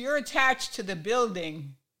if you're attached to the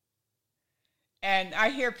building, and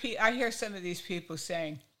I hear some of these people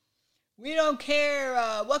saying, we don't care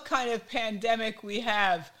what kind of pandemic we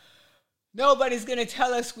have. Nobody's going to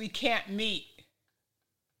tell us we can't meet.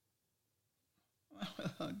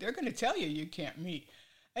 They're going to tell you can't meet.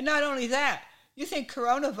 And not only that, you think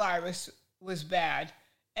coronavirus was bad.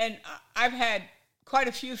 And I've had quite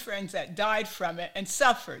a few friends that died from it and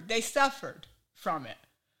suffered. They suffered from it.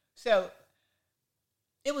 So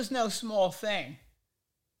it was no small thing.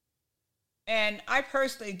 And I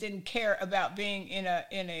personally didn't care about being in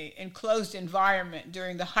a enclosed environment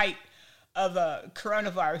during the height of a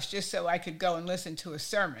coronavirus just so I could go and listen to a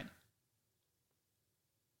sermon.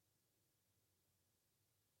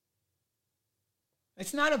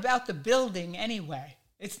 It's not about the building anyway.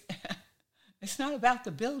 It's not about the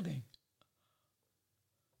building.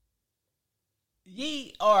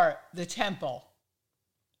 Ye are the temple.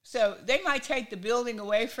 So they might take the building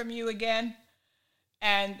away from you again,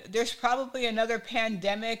 and there's probably another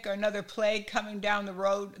pandemic or another plague coming down the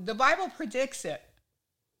road. The Bible predicts it.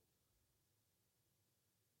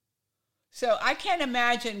 So I can't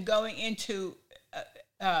imagine going into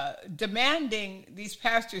these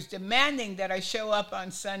pastors demanding that I show up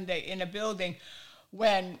on Sunday in a building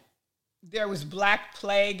when there was Black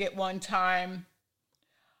Plague at one time.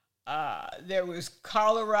 There was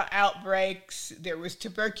cholera outbreaks. There was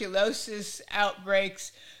tuberculosis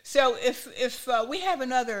outbreaks. So if we have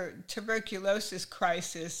another tuberculosis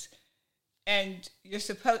crisis, and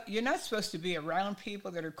you're not supposed to be around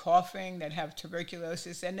people that are coughing, that have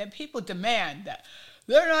tuberculosis, and then people demand that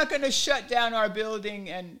they're not going to shut down our building,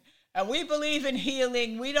 and we believe in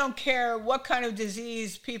healing. We don't care what kind of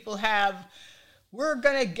disease people have. We're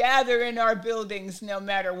going to gather in our buildings no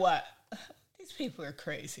matter what. These people are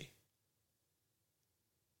crazy.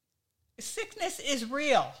 Sickness is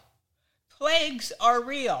real. Plagues are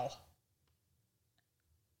real.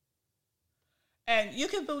 And you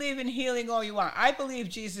can believe in healing all you want. I believe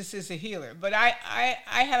Jesus is a healer, but I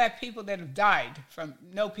have had people that have died from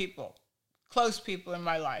close people in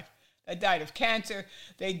my life, that died of cancer.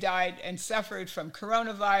 They died and suffered from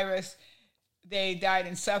coronavirus. They died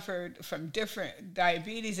and suffered from different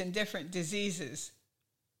diabetes and different diseases.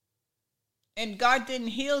 And God didn't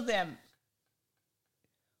heal them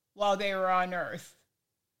while they were on earth.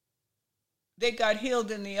 They got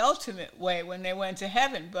healed in the ultimate way when they went to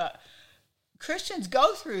heaven. But Christians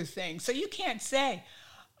go through things. So you can't say,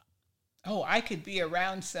 oh, I could be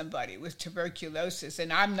around somebody with tuberculosis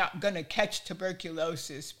and I'm not going to catch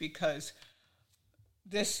tuberculosis because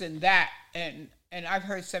this and that. And I've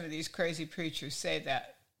heard some of these crazy preachers say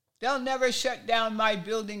that. They'll never shut down my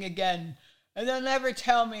building again. And they'll never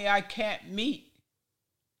tell me I can't meet.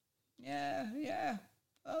 Yeah.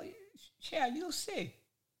 Oh, yeah, you'll see.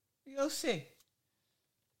 You'll see.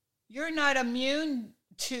 You're not immune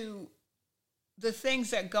to the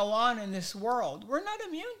things that go on in this world. We're not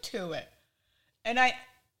immune to it. And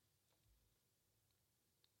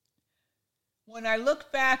when I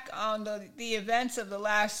look back on the events of the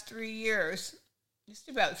last 3 years, just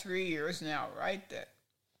about 3 years now, right, that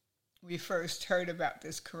we first heard about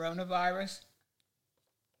this coronavirus.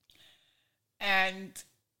 And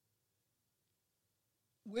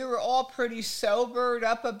we were all pretty sobered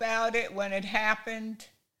up about it when it happened.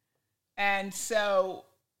 And so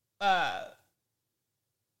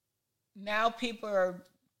now people are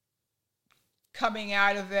coming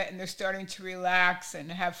out of it and they're starting to relax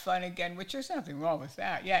and have fun again, which there's nothing wrong with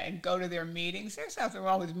that. Yeah, and go to their meetings. There's nothing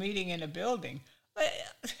wrong with meeting in a building. But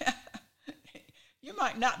you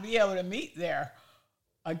might not be able to meet there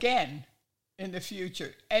again in the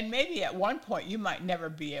future. And maybe at one point you might never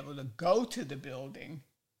be able to go to the building.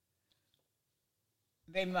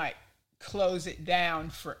 They might close it down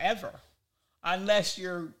forever unless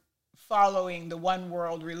you're following the one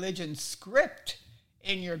world religion script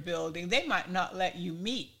in your building. They might not let you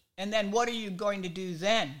meet. And then what are you going to do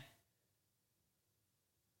then?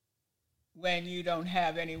 when you don't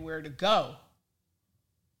have anywhere to go.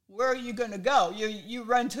 Where are you going to go? You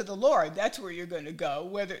run to the Lord. That's where you're going to go.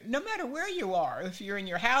 No matter where you are, if you're in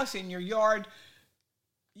your house, in your yard,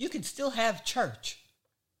 you can still have church.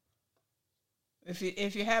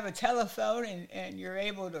 If you have a telephone and you're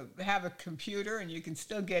able to have a computer and you can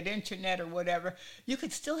still get internet or whatever, you can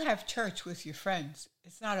still have church with your friends.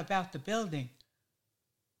 It's not about the building.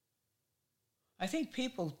 I think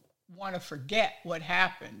people want to forget what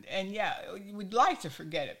happened. And yeah, we'd like to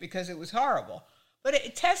forget it because it was horrible. But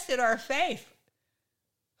it tested our faith.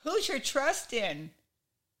 Who's your trust in?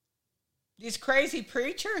 These crazy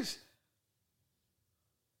preachers?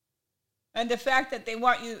 And the fact that they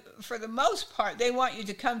want you, for the most part, they want you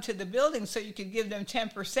to come to the building so you could give them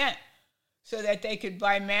 10% so that they could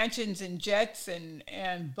buy mansions and jets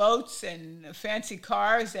and boats and fancy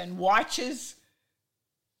cars and watches.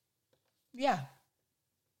 Yeah.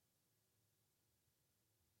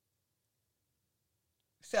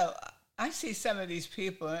 So I see some of these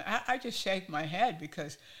people, and I just shake my head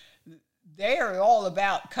because they are all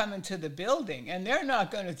about coming to the building, and they're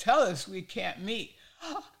not going to tell us we can't meet.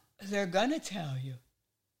 They're going to tell you.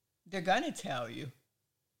 They're going to tell you.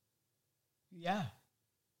 Yeah.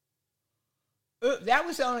 That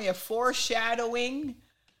was only a foreshadowing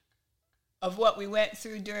of what we went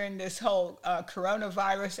through during this whole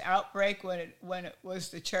coronavirus outbreak when it was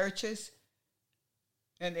the churches.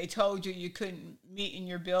 And they told you couldn't meet in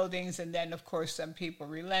your buildings. And then, of course, some people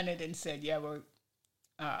relented and said, yeah, well,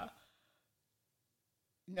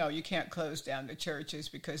 no, you can't close down the churches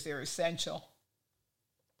because they're essential.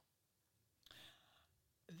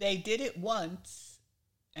 They did it once,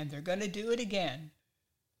 and they're going to do it again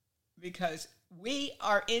because we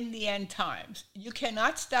are in the end times. You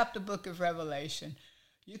cannot stop the book of Revelation.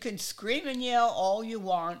 You can scream and yell all you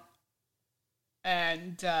want,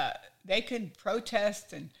 and they can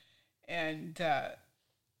protest and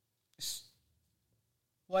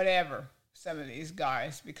whatever, some of these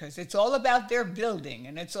guys, because it's all about their building,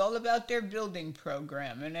 and it's all about their building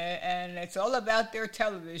program, and it's all about their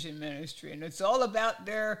television ministry, and it's all about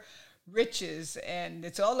their riches, and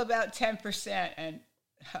it's all about 10%. And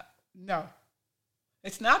no,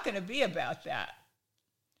 it's not going to be about that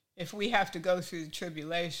if we have to go through the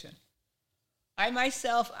tribulation. I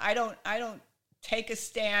myself, I don't take a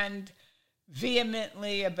stand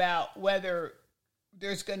vehemently about whether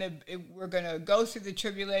we're going to go through the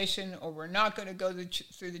tribulation or we're not going to go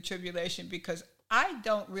through the tribulation, because I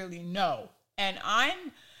don't really know. And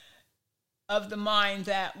I'm of the mind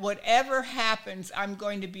that whatever happens, I'm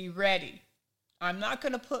going to be ready. I'm not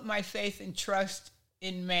going to put my faith and trust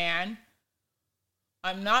in man.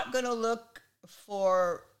 I'm not going to look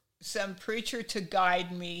for some preacher to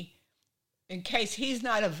guide me in case he's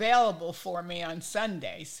not available for me on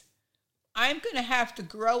Sundays. I'm going to have to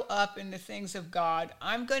grow up in the things of God.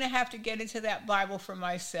 I'm going to have to get into that Bible for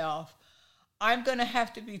myself. I'm going to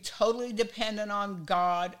have to be totally dependent on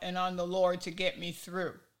God and on the Lord to get me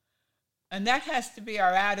through. And that has to be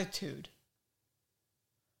our attitude.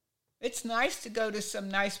 It's nice to go to some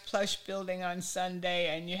nice plush building on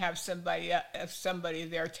Sunday and you have somebody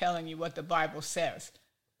there telling you what the Bible says.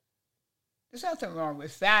 There's nothing wrong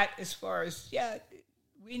with that as far as, yeah,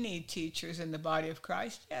 we need teachers in the body of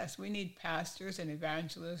Christ. Yes, we need pastors and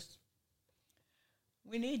evangelists.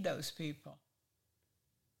 We need those people.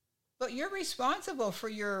 But you're responsible for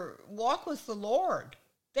your walk with the Lord.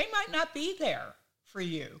 They might not be there for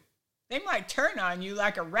you. They might turn on you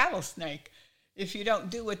like a rattlesnake if you don't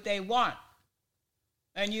do what they want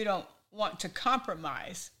and you don't want to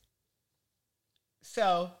compromise.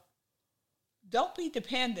 So don't be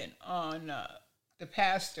dependent on the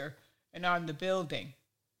pastor and on the building.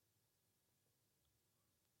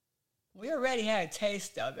 We already had a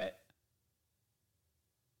taste of it.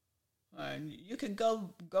 And you can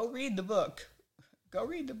go read the book. Go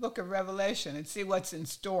read the book of Revelation and see what's in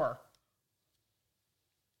store.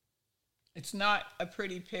 It's not a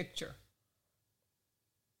pretty picture.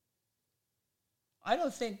 I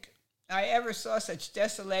don't think I ever saw such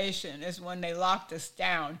desolation as when they locked us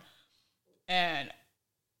down. And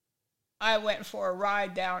I went for a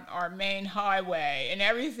ride down our main highway, and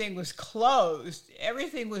everything was closed.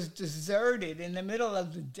 Everything was deserted in the middle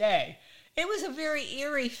of the day. It was a very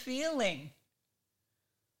eerie feeling.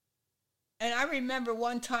 And I remember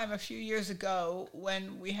one time a few years ago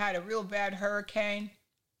when we had a real bad hurricane,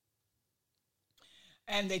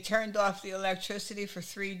 and they turned off the electricity for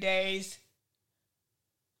 3 days.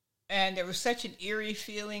 And there was such an eerie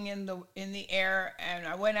feeling in the air. And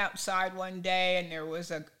I went outside one day, and there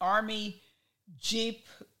was an army jeep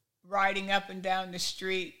riding up and down the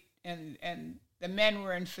street, and the men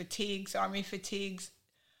were in fatigues, army fatigues.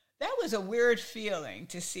 that was a weird feeling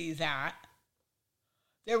to see that.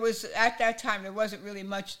 There was, at that time, there wasn't really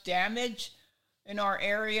much damage in our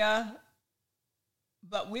area,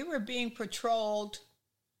 but we were being patrolled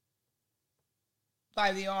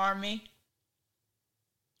by the Army.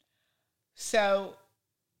 So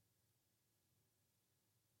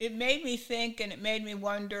it made me think, and it made me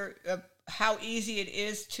wonder how easy it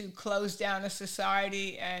is to close down a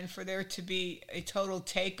society and for there to be a total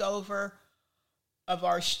takeover of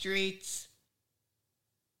our streets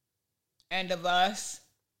and of us.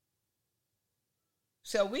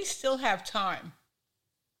 So we still have time.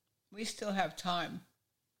 We still have time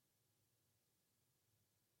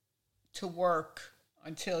to work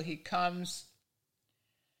until he comes.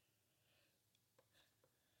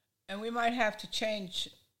 And we might have to change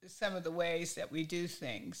some of the ways that we do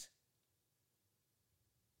things.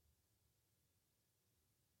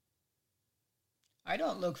 I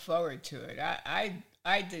don't look forward to it.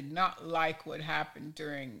 I did not like what happened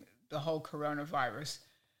during the whole coronavirus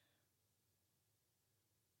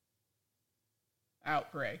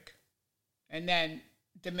outbreak. And then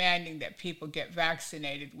demanding that people get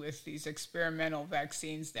vaccinated with these experimental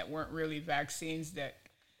vaccines that weren't really vaccines, that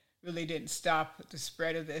really didn't stop the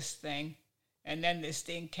spread of this thing. And then this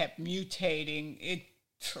thing kept mutating.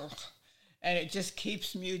 And it just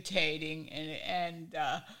keeps mutating. And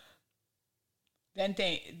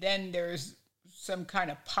then there's some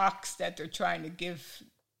kind of pox that they're trying to give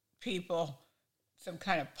people, some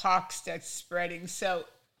kind of pox that's spreading. So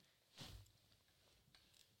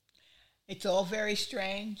it's all very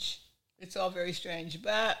strange. It's all very strange,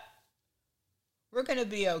 but we're going to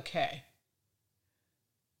be okay.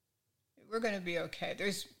 We're going to be okay.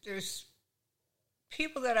 There's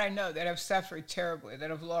people that I know that have suffered terribly, that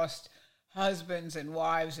have lost husbands and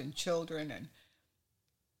wives and children and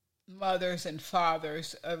mothers and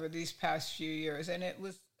fathers over these past few years, and it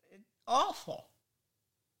was awful.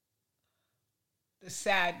 The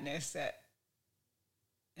sadness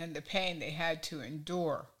and the pain they had to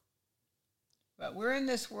endure. But we're in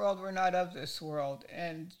this world, we're not of this world.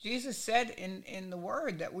 And Jesus said in the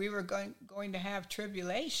Word that we were going to have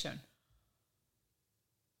tribulation.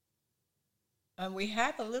 And we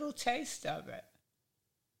had a little taste of it.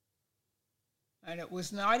 And it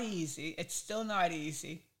was not easy. It's still not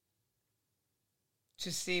easy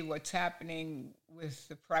to see what's happening with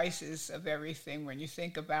the prices of everything. When you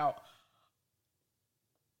think about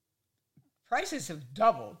prices have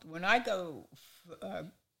doubled. When I go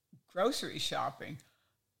grocery shopping,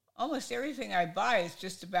 almost everything I buy is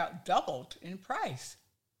just about doubled in price.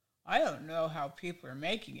 I don't know how people are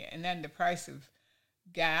making it. And then the price of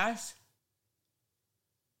gas.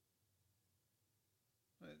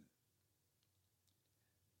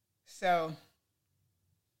 So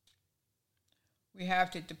we have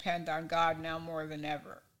to depend on God now more than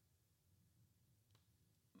ever.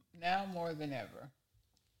 Now more than ever.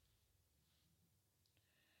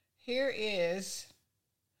 Here is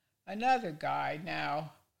another guy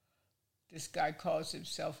now. This guy calls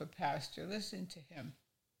himself a pastor. Listen to him.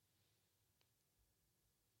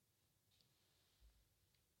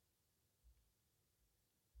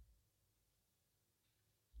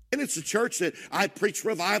 And it's a church that I preach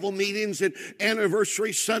revival meetings and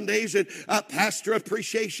anniversary Sundays and pastor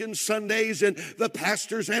appreciation Sundays and the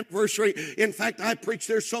pastor's anniversary. In fact, I preach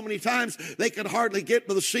there so many times they could hardly get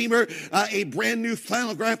to the Seamer a brand new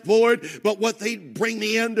flannel graph board, but what they bring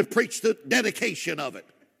me in to preach the dedication of it.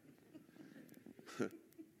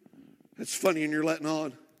 That's funny, and you're letting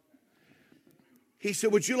on. He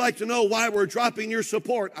said, "Would you like to know why we're dropping your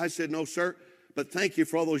support?" I said, "No, sir, but thank you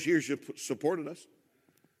for all those years you supported us."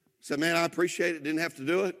 I said, "Man, I appreciate it. Didn't have to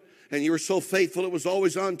do it. And you were so faithful. It was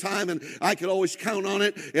always on time, and I could always count on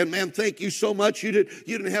it. And man, thank you so much. You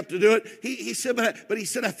didn't have to do it." He said, but he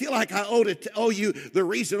said, "I feel like I owe you the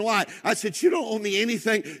reason why." I said, "You don't owe me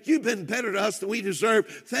anything. You've been better to us than we deserve.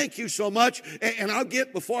 Thank you so much. And I'll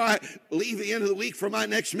get, before I leave the end of the week for my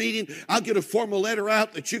next meeting, I'll get a formal letter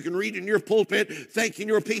out that you can read in your pulpit, thanking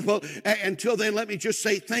your people. Until then, let me just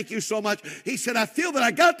say thank you so much." He said, "I feel that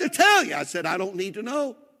I got to tell you." I said, "I don't need to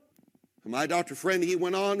know." My doctor friend, he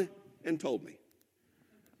went on and told me.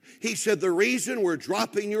 He said, "The reason we're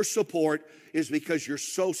dropping your support is because you're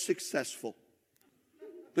so successful."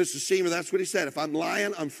 Mr. Seamer, that's what he said. If I'm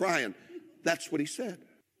lying, I'm frying. That's what he said.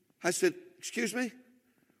 I said, "Excuse me?"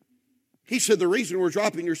 He said, "The reason we're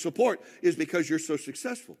dropping your support is because you're so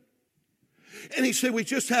successful." And he said, "We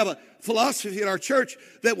just have a philosophy at our church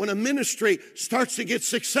that when a ministry starts to get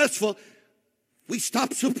successful, we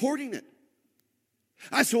stop supporting it."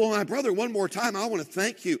 I said, well, my brother, one more time, I want to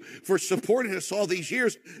thank you for supporting us all these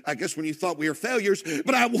years. I guess when you thought we were failures,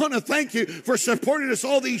 but I want to thank you for supporting us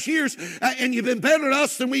all these years, and you've been better to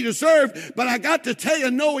us than we deserve. But I got to tell you,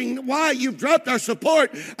 knowing why you've dropped our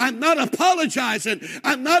support, I'm not apologizing.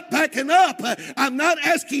 I'm not backing up. I'm not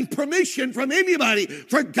asking permission from anybody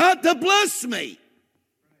for God to bless me.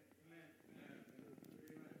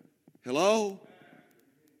 Hello?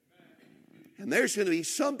 And there's going to be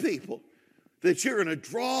some people that you're going to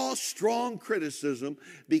draw strong criticism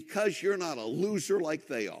because you're not a loser like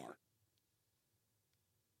they are.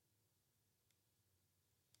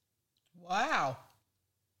 Wow.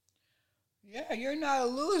 Yeah, you're not a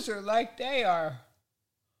loser like they are.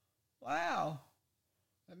 Wow.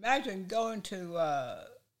 Imagine going to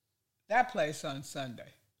that place on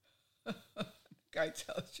Sunday. Guy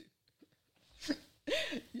tells you,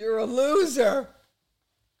 you're a loser.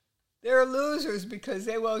 They're losers because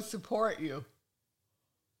they won't support you.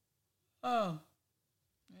 Oh,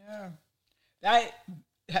 yeah.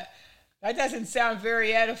 That doesn't sound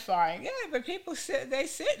very edifying. Yeah, but people sit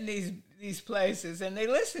in these places and they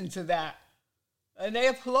listen to that. And they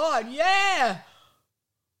applaud. Yeah.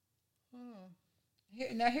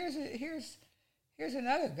 Now here's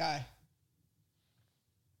another guy.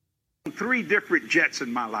 3 different jets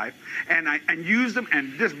in my life, and use them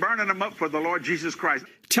and just burning them up for the Lord Jesus Christ.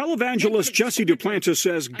 Televangelist Jesse Duplantis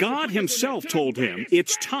says God himself told him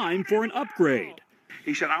it's time for an upgrade.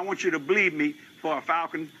 He said, I want you to believe me for a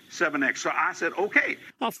Falcon 7X. So I said, okay.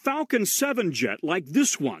 A Falcon 7 jet like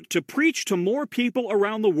this one to preach to more people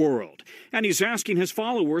around the world. And he's asking his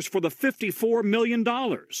followers for the $54 million.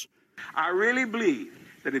 I really believe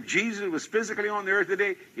that if Jesus was physically on the earth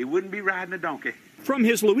today, he wouldn't be riding a donkey. From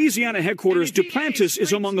his Louisiana headquarters, Duplantis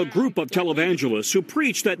is among a group of televangelists who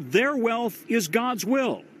preach that their wealth is God's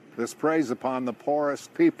will. This preys upon the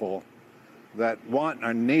poorest people that want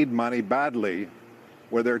or need money badly,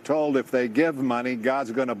 where they're told if they give money,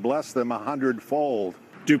 God's going to bless them 100-fold.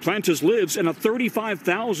 Duplantis lives in a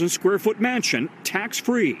 35,000 square foot mansion,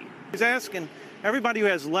 tax-free. He's asking everybody who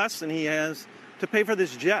has less than he has to pay for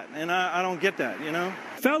this jet, and I don't get that, you know?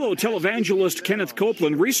 Fellow televangelist Kenneth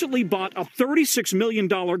Copeland recently bought a $36 million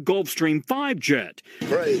Gulfstream 5 jet.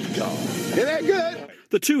 Praise God. Isn't that good?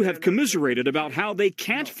 The two have commiserated about how they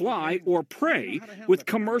can't fly or pray with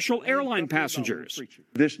commercial airline passengers.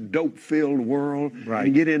 This dope-filled world, right?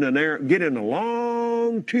 You get in a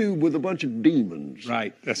long tube with a bunch of demons.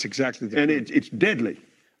 Right. That's exactly the and it's deadly.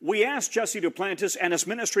 We asked Jesse Duplantis and his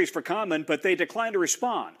ministries for comment, but they declined to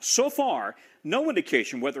respond. So far, no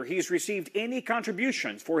indication whether he's received any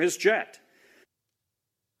contributions for his jet.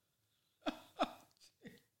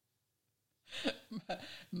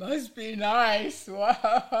 Must be nice.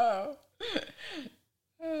 Wow.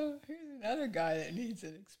 Oh, here's another guy that needs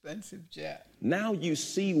an expensive jet. Now you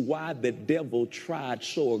see why the devil tried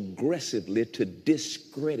so aggressively to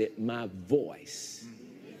discredit my voice.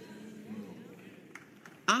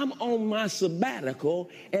 I'm on my sabbatical,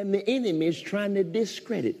 and the enemy's trying to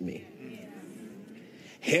discredit me.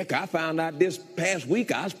 Heck, I found out this past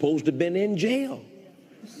week I was supposed to have been in jail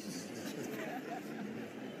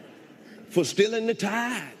for stealing the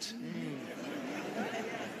tithes.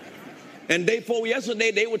 And day before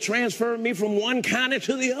yesterday, they were transferring me from one county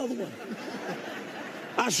to the other one.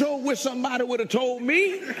 I sure wish somebody would have told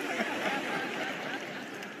me.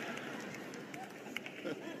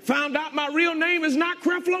 Found out my real name is not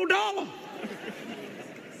Creflo Dollar.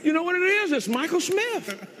 You know what it is? It's Michael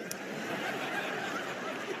Smith.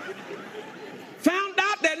 Found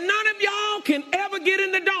out that none of y'all can ever get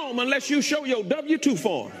in the dome unless you show your W-2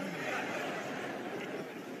 form.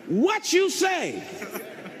 What you say?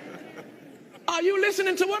 Are you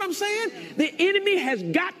listening to what I'm saying? The enemy has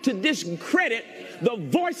got to discredit the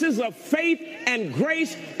voices of faith and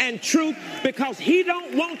grace and truth because he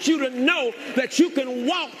don't want you to know that you can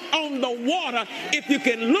walk on the water if you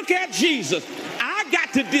can look at Jesus. I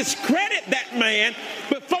got to discredit that man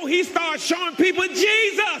before he starts showing people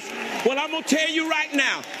Jesus. Well, I'm going to tell you right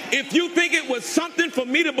now, if you think it was something for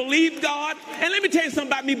me to believe God, and let me tell you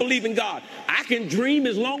something about me believing God. I can dream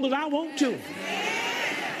as long as I want to.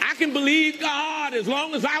 I can believe God as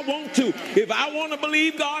long as I want to. If I want to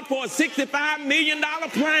believe God for a $65 million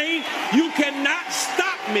plane, you cannot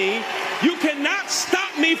stop me. You cannot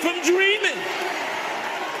stop me from dreaming.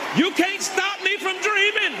 You can't stop me from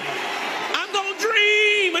dreaming. I'm going to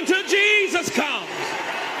dream until Jesus comes.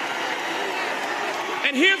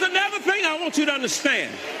 And here's another thing I want you to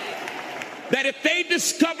understand. That if they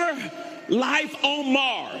discover life on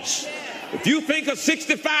Mars, if you think a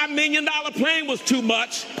 $65 million plane was too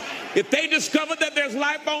much, If they discover that there's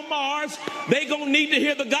life on Mars, they're going to need to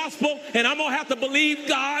hear the gospel, and I'm going to have to believe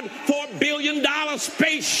God for $1 billion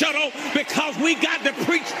space shuttle because we got to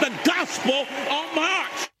preach the gospel on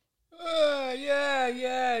Mars.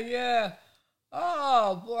 Yeah.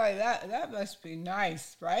 Oh, boy, that must be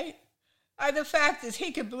nice, right? The fact is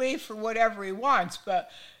he can believe for whatever he wants, but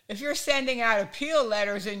if you're sending out appeal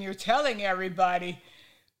letters and you're telling everybody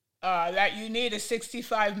that you need a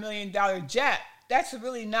 $65 million jet, that's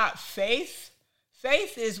really not faith.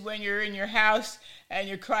 Faith is when you're in your house and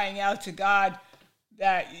you're crying out to God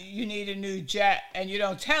that you need a new jet and you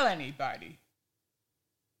don't tell anybody.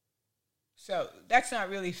 So that's not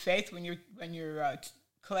really faith when you're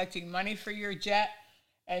collecting money for your jet.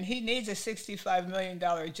 And he needs a $65 million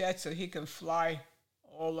jet so he can fly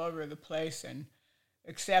all over the place and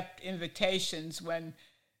accept invitations when,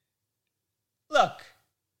 look,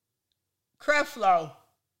 Creflo,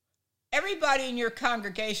 everybody in your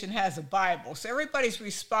congregation has a Bible, so everybody's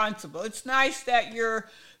responsible. It's nice that you're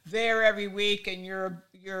there every week and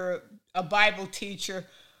you're a Bible teacher,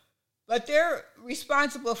 but they're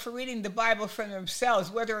responsible for reading the Bible for themselves,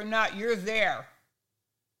 whether or not you're there.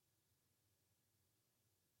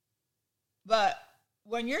 But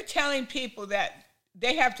when you're telling people that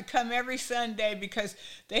they have to come every Sunday because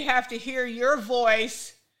they have to hear your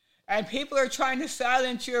voice and people are trying to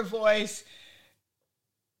silence your voice,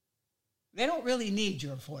 they don't really need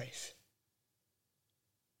your voice.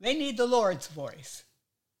 They need the Lord's voice.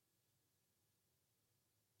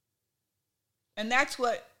 And that's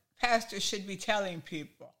what pastors should be telling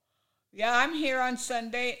people. Yeah, I'm here on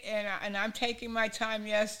Sunday, and I'm taking my time,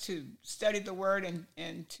 yes, to study the Word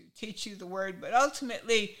and to teach you the Word, but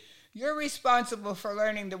ultimately, you're responsible for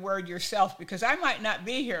learning the Word yourself, because I might not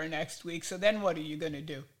be here next week, so then what are you going to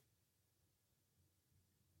do?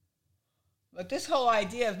 But this whole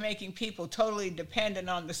idea of making people totally dependent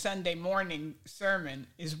on the Sunday morning sermon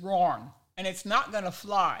is wrong, and it's not going to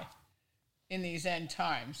fly in these end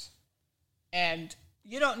times. And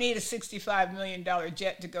you don't need a $65 million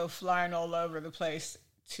jet to go flying all over the place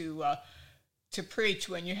to preach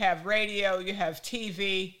when you have radio, you have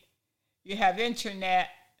TV, you have internet,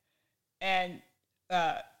 and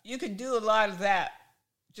you can do a lot of that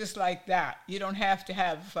just like that. You don't have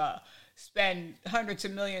to spend hundreds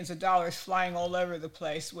of millions of dollars flying all over the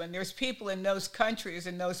place when there's people in those countries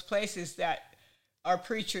and those places that are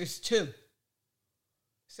preachers too.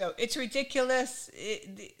 So it's ridiculous.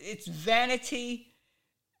 It's vanity.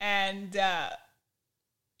 And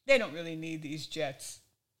they don't really need these jets.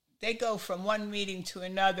 They go from one meeting to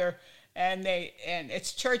another, and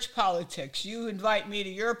it's church politics. You invite me to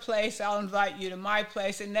your place, I'll invite you to my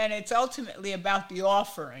place, and then it's ultimately about the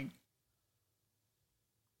offering.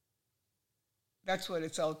 That's what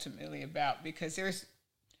it's ultimately about, because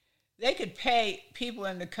they could pay people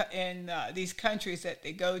in these countries that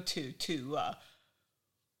they go to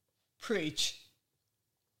preach.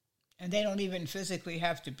 And they don't even physically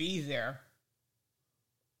have to be there.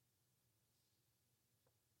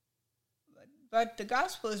 But the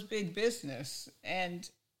gospel is big business, and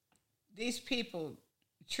these people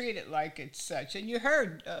treat it like it's such. And you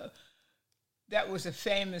heard that was a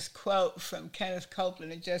famous quote from Kenneth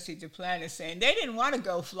Copeland and Jesse Duplantis saying they didn't want to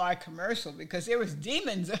go fly commercial because there was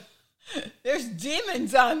demons. There's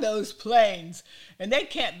demons on those planes, and they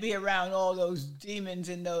can't be around all those demons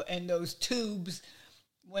in those tubes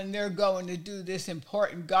when they're going to do this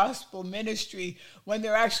important gospel ministry, when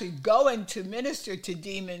they're actually going to minister to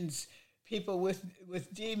demons, people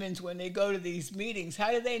with demons when they go to these meetings.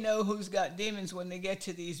 How do they know who's got demons when they get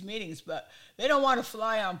to these meetings? But they don't want to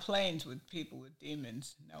fly on planes with people with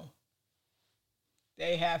demons, no.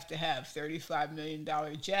 They have to have $35 million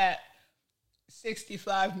jet,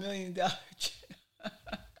 $65 million jet.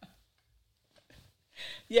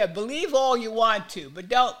 Yeah, believe all you want to, but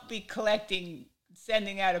don't be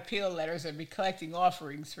sending out appeal letters and be collecting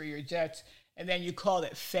offerings for your jets, and then you call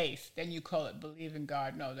it faith. Then you call it believe in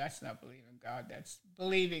God. No, that's not believing God. That's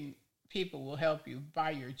believing people will help you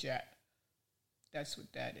buy your jet. That's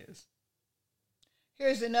what that is.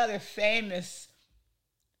 Here's another famous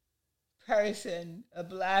person, a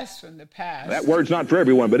blast from the past. That word's not for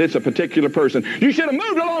everyone, but it's a particular person. You should have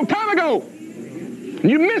moved a long time ago.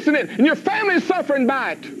 You're missing it, and your family's suffering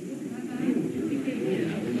by it.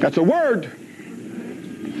 That's a word.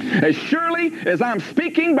 As surely as I'm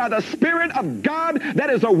speaking by the Spirit of God, that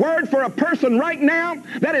is a word for a person right now.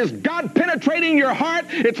 That is God penetrating your heart.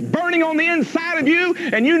 It's burning on the inside of you,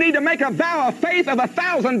 and you need to make a vow of faith of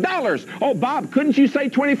 $1,000. Oh, Bob, couldn't you say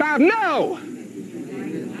 25? No!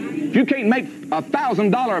 You can't make a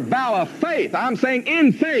 $1,000 vow of faith. I'm saying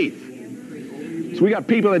in faith. So we got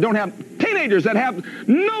people that don't have teenagers that have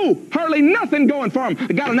hardly nothing going for them.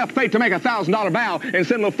 They got enough faith to make a $1,000 vow and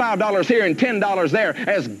send a little $5 here and $10 there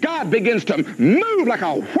as God begins to move like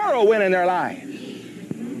a whirlwind in their lives.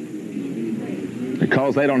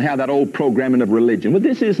 Because they don't have that old programming of religion. Well,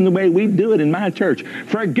 this isn't the way we do it in my church.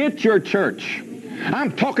 Forget your church.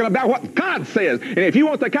 I'm talking about what God says. And if you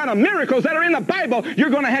want the kind of miracles that are in the Bible,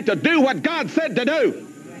 you're going to have to do what God said to do.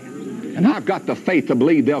 And I've got the faith to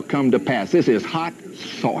believe they'll come to pass. This is hot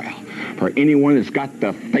soil for anyone that's got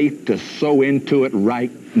the faith to sow into it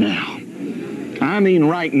right now. I mean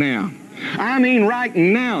right now. I mean right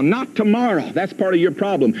now, not tomorrow. That's part of your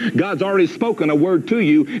problem. God's already spoken a word to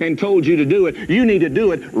you and told you to do it. You need to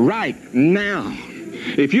do it right now.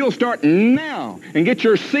 If you'll start now and get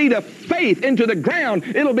your seed of faith into the ground,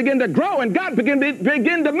 it'll begin to grow and God begin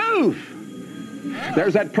to move.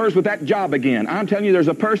 There's that person with that job again. I'm telling you, there's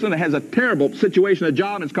a person that has a terrible situation, a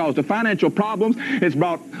job. It's caused financial problems. It's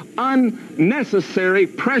brought unnecessary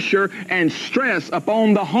pressure and stress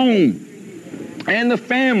upon the home and the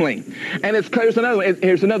family. And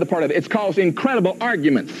here's another part of it. It's caused incredible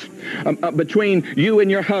arguments between you and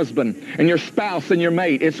your husband and your spouse and your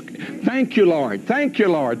mate. Thank you, Lord. Thank you,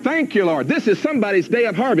 Lord. Thank you, Lord. This is somebody's day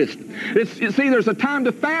of harvest. You see, there's a time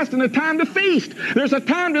to fast and a time to feast. There's a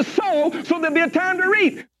time to sow, so there'll be a time to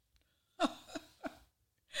reap.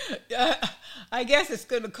 I guess it's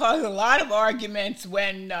going to cause a lot of arguments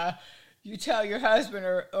when you tell your husband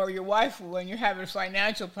or your wife when you're having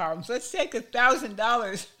financial problems, let's take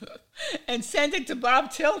 $1,000 and send it to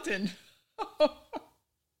Bob Tilton.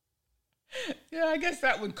 Yeah, I guess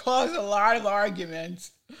that would cause a lot of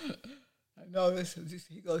arguments. I know this.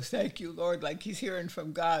 He goes, thank you, Lord, like he's hearing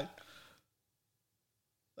from God.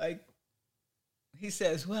 Like he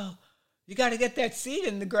says, well, you got to get that seed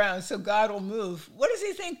in the ground so God will move. What does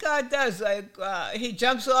he think God does? Like he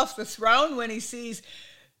jumps off the throne when he sees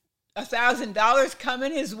 $1,000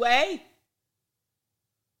 coming his way?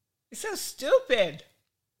 It's so stupid.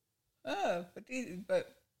 Oh,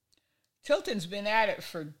 but Tilton's been at it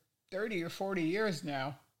for 30 or 40 years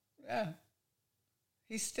now. Yeah.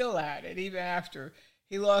 He's still at it, even after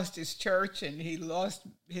he lost his church and he lost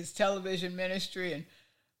his television ministry, and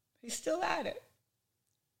he's still at it.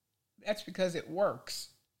 That's because it works.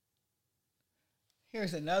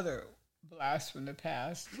 Here's another blast from the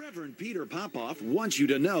past. Reverend Peter Popoff wants you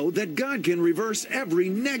to know that God can reverse every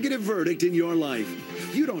negative verdict in your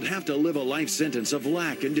life. You don't have to live a life sentence of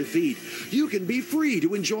lack and defeat. You can be free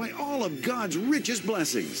to enjoy all of God's richest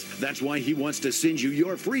blessings. That's why he wants to send you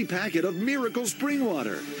your free packet of Miracle Spring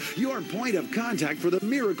Water, your point of contact for the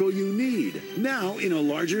miracle you need, now in a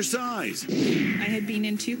larger size. I had been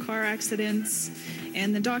in 2 car accidents,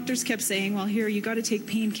 and the doctors kept saying, well, here, you got to take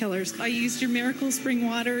painkillers. I used your Miracle Spring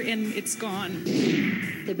Water, and it's gone.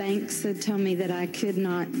 The banks had told me that I could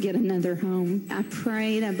not get another home. I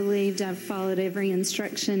prayed, I believed, I followed every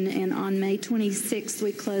instruction, and on May 26th,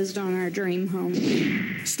 we closed on our dream home.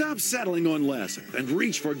 Stop settling on less and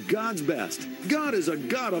reach for God's best. God is a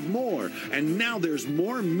God of more, and now there's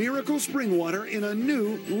more Miracle Spring Water in a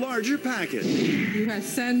new, larger packet. You had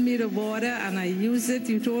sent me the water, and I used it.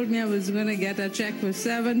 You told me I was going to get a check for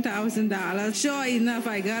 $7,000. Sure enough,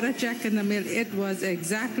 I got a check in the mail. It was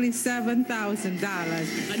exactly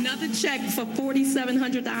 $7,000. Another check for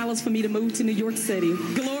 $4,700 for me to move to New York City.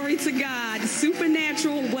 Glory to God.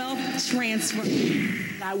 Supernatural wealth transfer.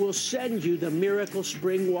 I will send you the Miracle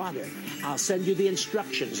Spring Water. I'll send you the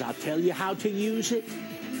instructions. I'll tell you how to use it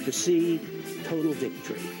to see total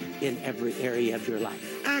victory in every area of your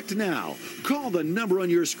life. Act now. Call the number on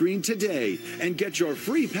your screen today and get your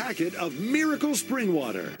free packet of Miracle Spring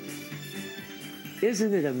Water.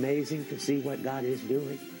 Isn't it amazing to see what God is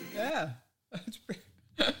doing? Yeah,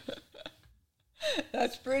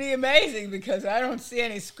 that's pretty amazing, because I don't see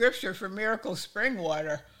any scripture for Miracle Spring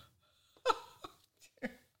Water.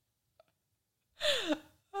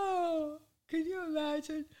 Oh, can you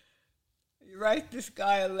imagine? You write this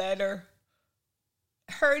guy a letter,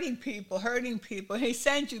 hurting people. He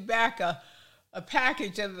sends you back a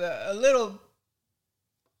package of a little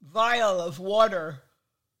vial of water,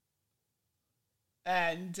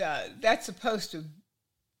 and that's supposed to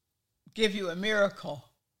give you a miracle.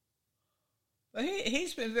 But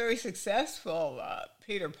he's been very successful,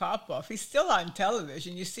 Peter Popoff. He's still on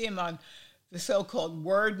television. You see him on the so-called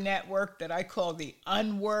Word Network that I call the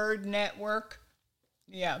Unword Network.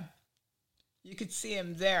 Yeah, you could see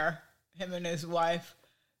him there, him and his wife,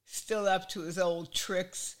 still up to his old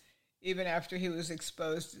tricks, even after he was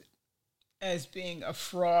exposed as being a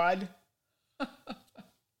fraud.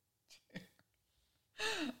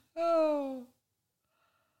 Oh,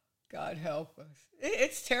 God help us.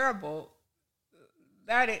 It's terrible,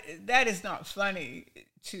 that is not funny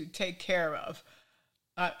to take care of,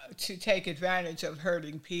 to take advantage of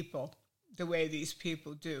hurting people the way these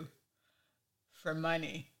people do for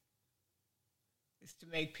money. Is to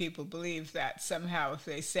make people believe that somehow if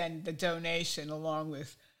they send the donation along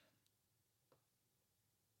with,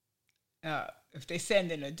 if they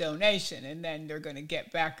send in a donation and then they're going to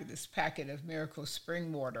get back this packet of Miracle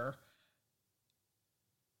Spring Water,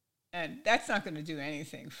 and that's not going to do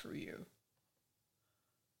anything for you.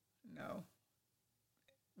 No.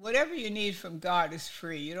 Whatever you need from God is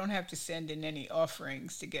free. You don't have to send in any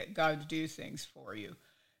offerings to get God to do things for you.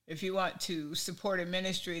 If you want to support a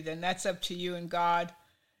ministry, then that's up to you and God,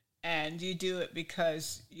 and you do it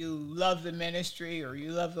because you love the ministry or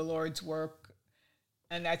you love the Lord's work,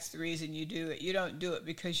 and that's the reason you do it. You don't do it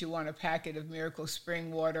because you want a packet of Miracle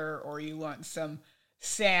Spring Water or you want some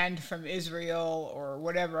sand from Israel or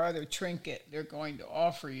whatever other trinket they're going to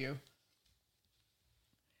offer you.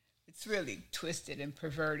 It's really twisted and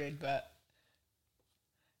perverted, but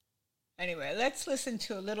anyway, let's listen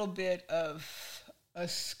to a little bit of a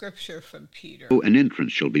scripture from Peter. An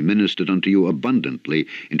entrance shall be ministered unto you abundantly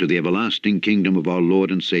into the everlasting kingdom of our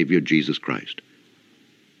Lord and Savior Jesus Christ.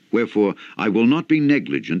 Wherefore I will not be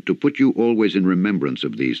negligent to put you always in remembrance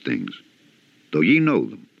of these things, though ye know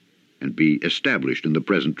them, and be established in the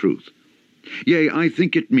present truth. Yea, I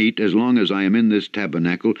think it meet, as long as I am in this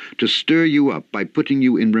tabernacle, to stir you up by putting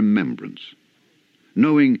you in remembrance,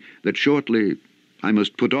 knowing that shortly I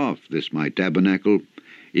must put off this my tabernacle,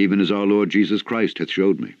 even as our Lord Jesus Christ hath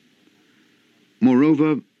showed me.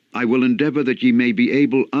 Moreover, I will endeavor that ye may be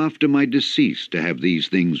able after my decease to have these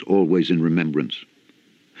things always in remembrance.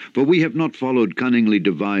 For we have not followed cunningly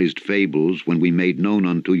devised fables when we made known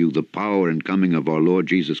unto you the power and coming of our Lord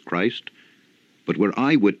Jesus Christ, but were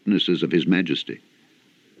eyewitnesses of his majesty.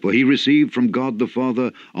 For he received from God the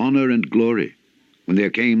Father honor and glory, when there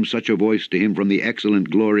came such a voice to him from the excellent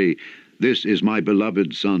glory, This is my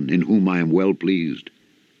beloved Son, in whom I am well pleased.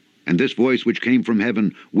 And this voice which came from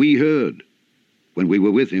heaven we heard, when we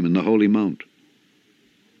were with him in the holy mount.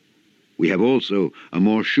 We have also a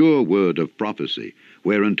more sure word of prophecy,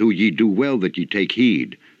 whereunto ye do well that ye take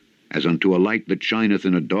heed, as unto a light that shineth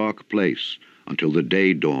in a dark place, until the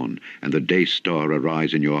day dawn and the day star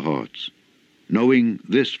arise in your hearts, knowing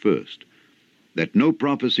this first, that no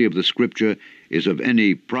prophecy of the Scripture is of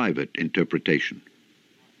any private interpretation.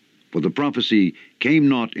 For the prophecy came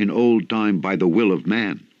not in old time by the will of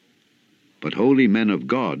man, but holy men of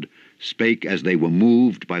God spake as they were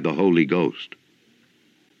moved by the Holy Ghost.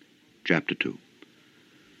 Chapter 2.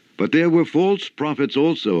 But there were false prophets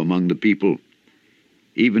also among the people,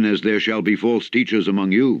 even as there shall be false teachers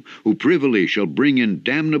among you, who privily shall bring in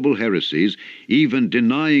damnable heresies, even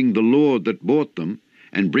denying the Lord that bought them,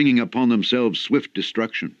 and bringing upon themselves swift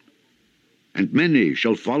destruction. And many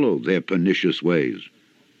shall follow their pernicious ways,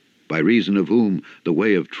 by reason of whom the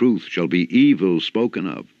way of truth shall be evil spoken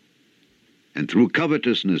of. And through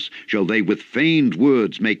covetousness shall they with feigned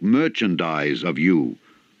words make merchandise of you,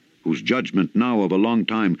 whose judgment now of a long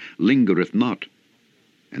time lingereth not,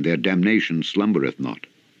 and their damnation slumbereth not.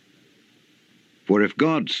 For if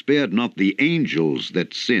God spared not the angels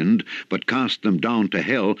that sinned, but cast them down to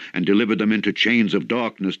hell, and delivered them into chains of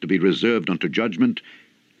darkness to be reserved unto judgment,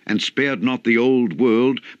 and spared not the old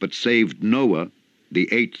world, but saved Noah, the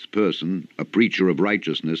 8th person, a preacher of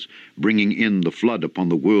righteousness, bringing in the flood upon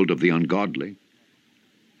the world of the ungodly,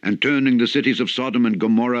 and turning the cities of Sodom and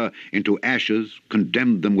Gomorrah into ashes,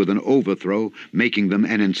 condemned them with an overthrow, making them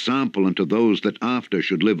an ensample unto those that after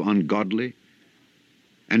should live ungodly,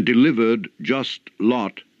 and delivered just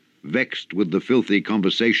Lot, vexed with the filthy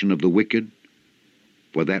conversation of the wicked,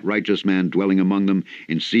 for that righteous man dwelling among them,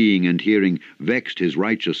 in seeing and hearing, vexed his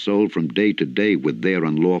righteous soul from day to day with their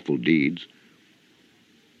unlawful deeds.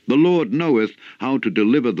 The Lord knoweth how to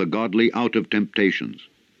deliver the godly out of temptations,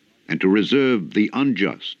 and to reserve the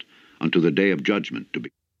unjust unto the day of judgment to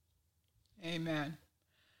be. Amen.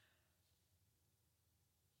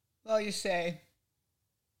 Well, you say,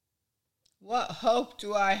 what hope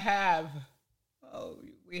do I have? Oh,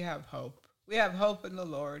 we have hope. We have hope in the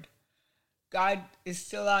Lord. God is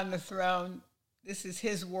still on the throne. This is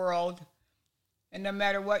his world. And no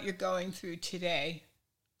matter what you're going through today,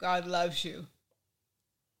 God loves you.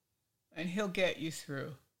 And he'll get you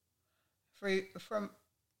through. From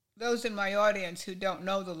those in my audience who don't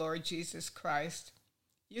know the Lord Jesus Christ,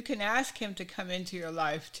 you can ask him to come into your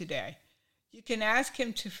life today. You can ask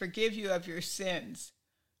him to forgive you of your sins.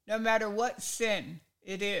 No matter what sin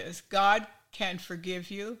it is, God can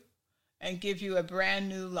forgive you and give you a brand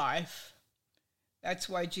new life. That's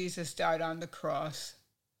why Jesus died on the cross.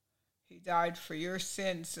 He died for your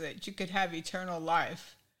sins so that you could have eternal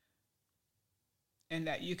life and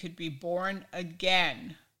that you could be born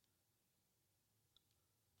again.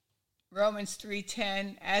 Romans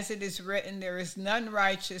 3:10, as it is written, there is none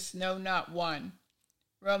righteous, no, not one.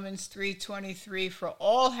 Romans 3:23, for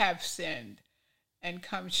all have sinned and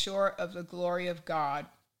come short of the glory of God.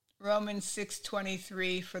 Romans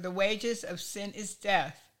 6:23, for the wages of sin is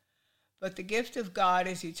death, but the gift of God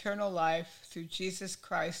is eternal life through Jesus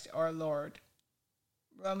Christ our Lord.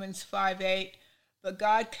 Romans 5:8, but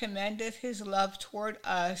God commendeth his love toward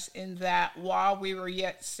us in that while we were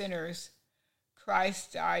yet sinners,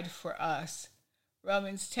 Christ died for us.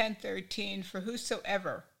 Romans 10:13, for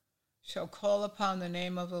whosoever shall call upon the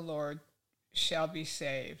name of the Lord shall be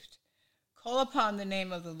saved. Call upon the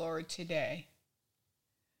name of the Lord today.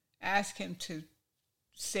 Ask him to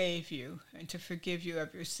save you and to forgive you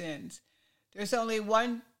of your sins. There's only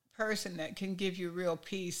one person that can give you real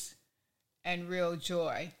peace and real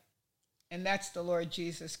joy, and that's the Lord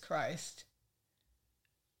Jesus Christ.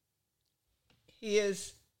 He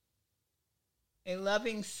is a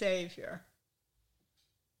loving Savior,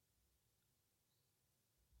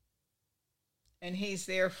 and he's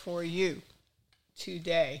there for you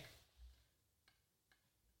today.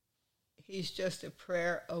 He's just a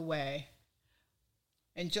prayer away.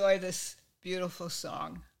 Enjoy this beautiful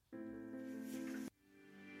song.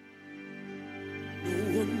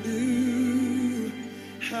 No one knew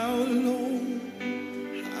how alone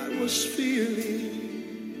I was feeling,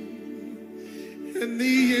 and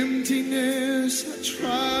the emptiness I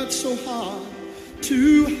tried so hard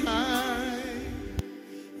to hide.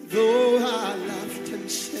 Though I laughed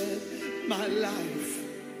and said my life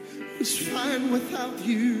was fine without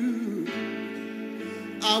you,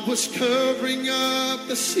 I was covering up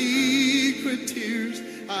the secret tears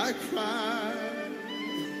I cried.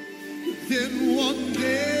 Then one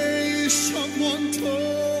day someone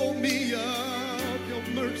told me of your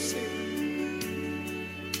mercy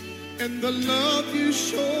and the love you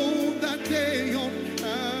showed that day on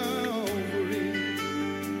Calvary.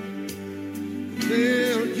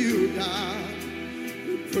 There you died,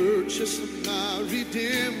 the purchase of my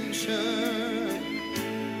redemption.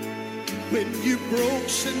 When you broke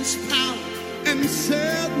sin's power and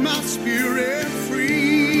set my spirit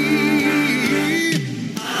free.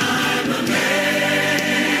 I'm amazed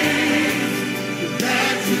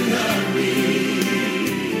that you love me.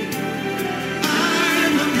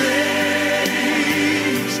 I'm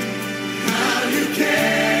amazed how you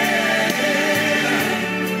care.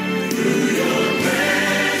 Through your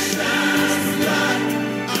precious blood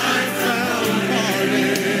I found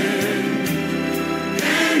pardon,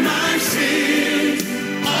 and my sins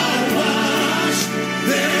are washed,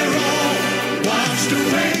 they're all washed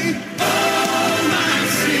away. All my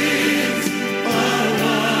sins are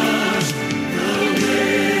washed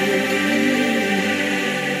away.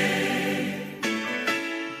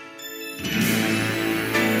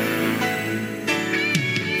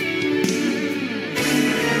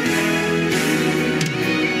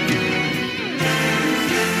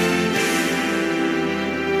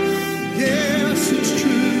 Yes, it's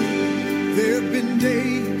true, there have been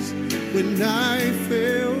days when I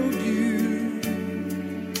failed you.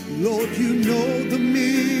 Lord, you know the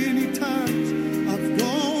many times I've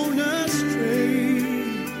gone astray.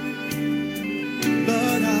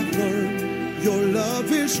 But I've learned your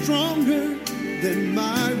love is stronger than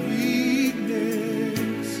my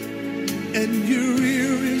weakness, and your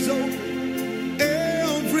ear is open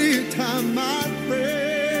every time I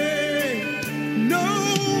pray. No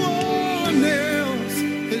one else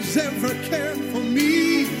has ever cared for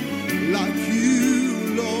me like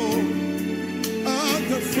you, Lord.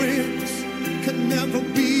 Other friends can never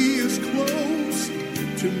be as close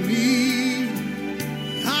to me.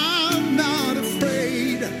 I'm not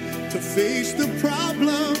afraid to face the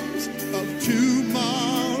problems of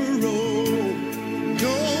tomorrow,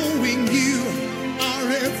 knowing you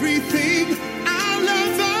are everything I'll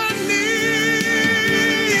ever need.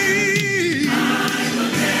 I'm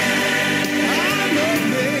amazed that you love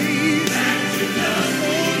me.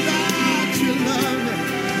 Oh, that you love me.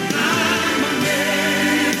 I'm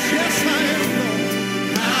amazed, yes I am,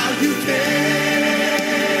 Lord, how you care.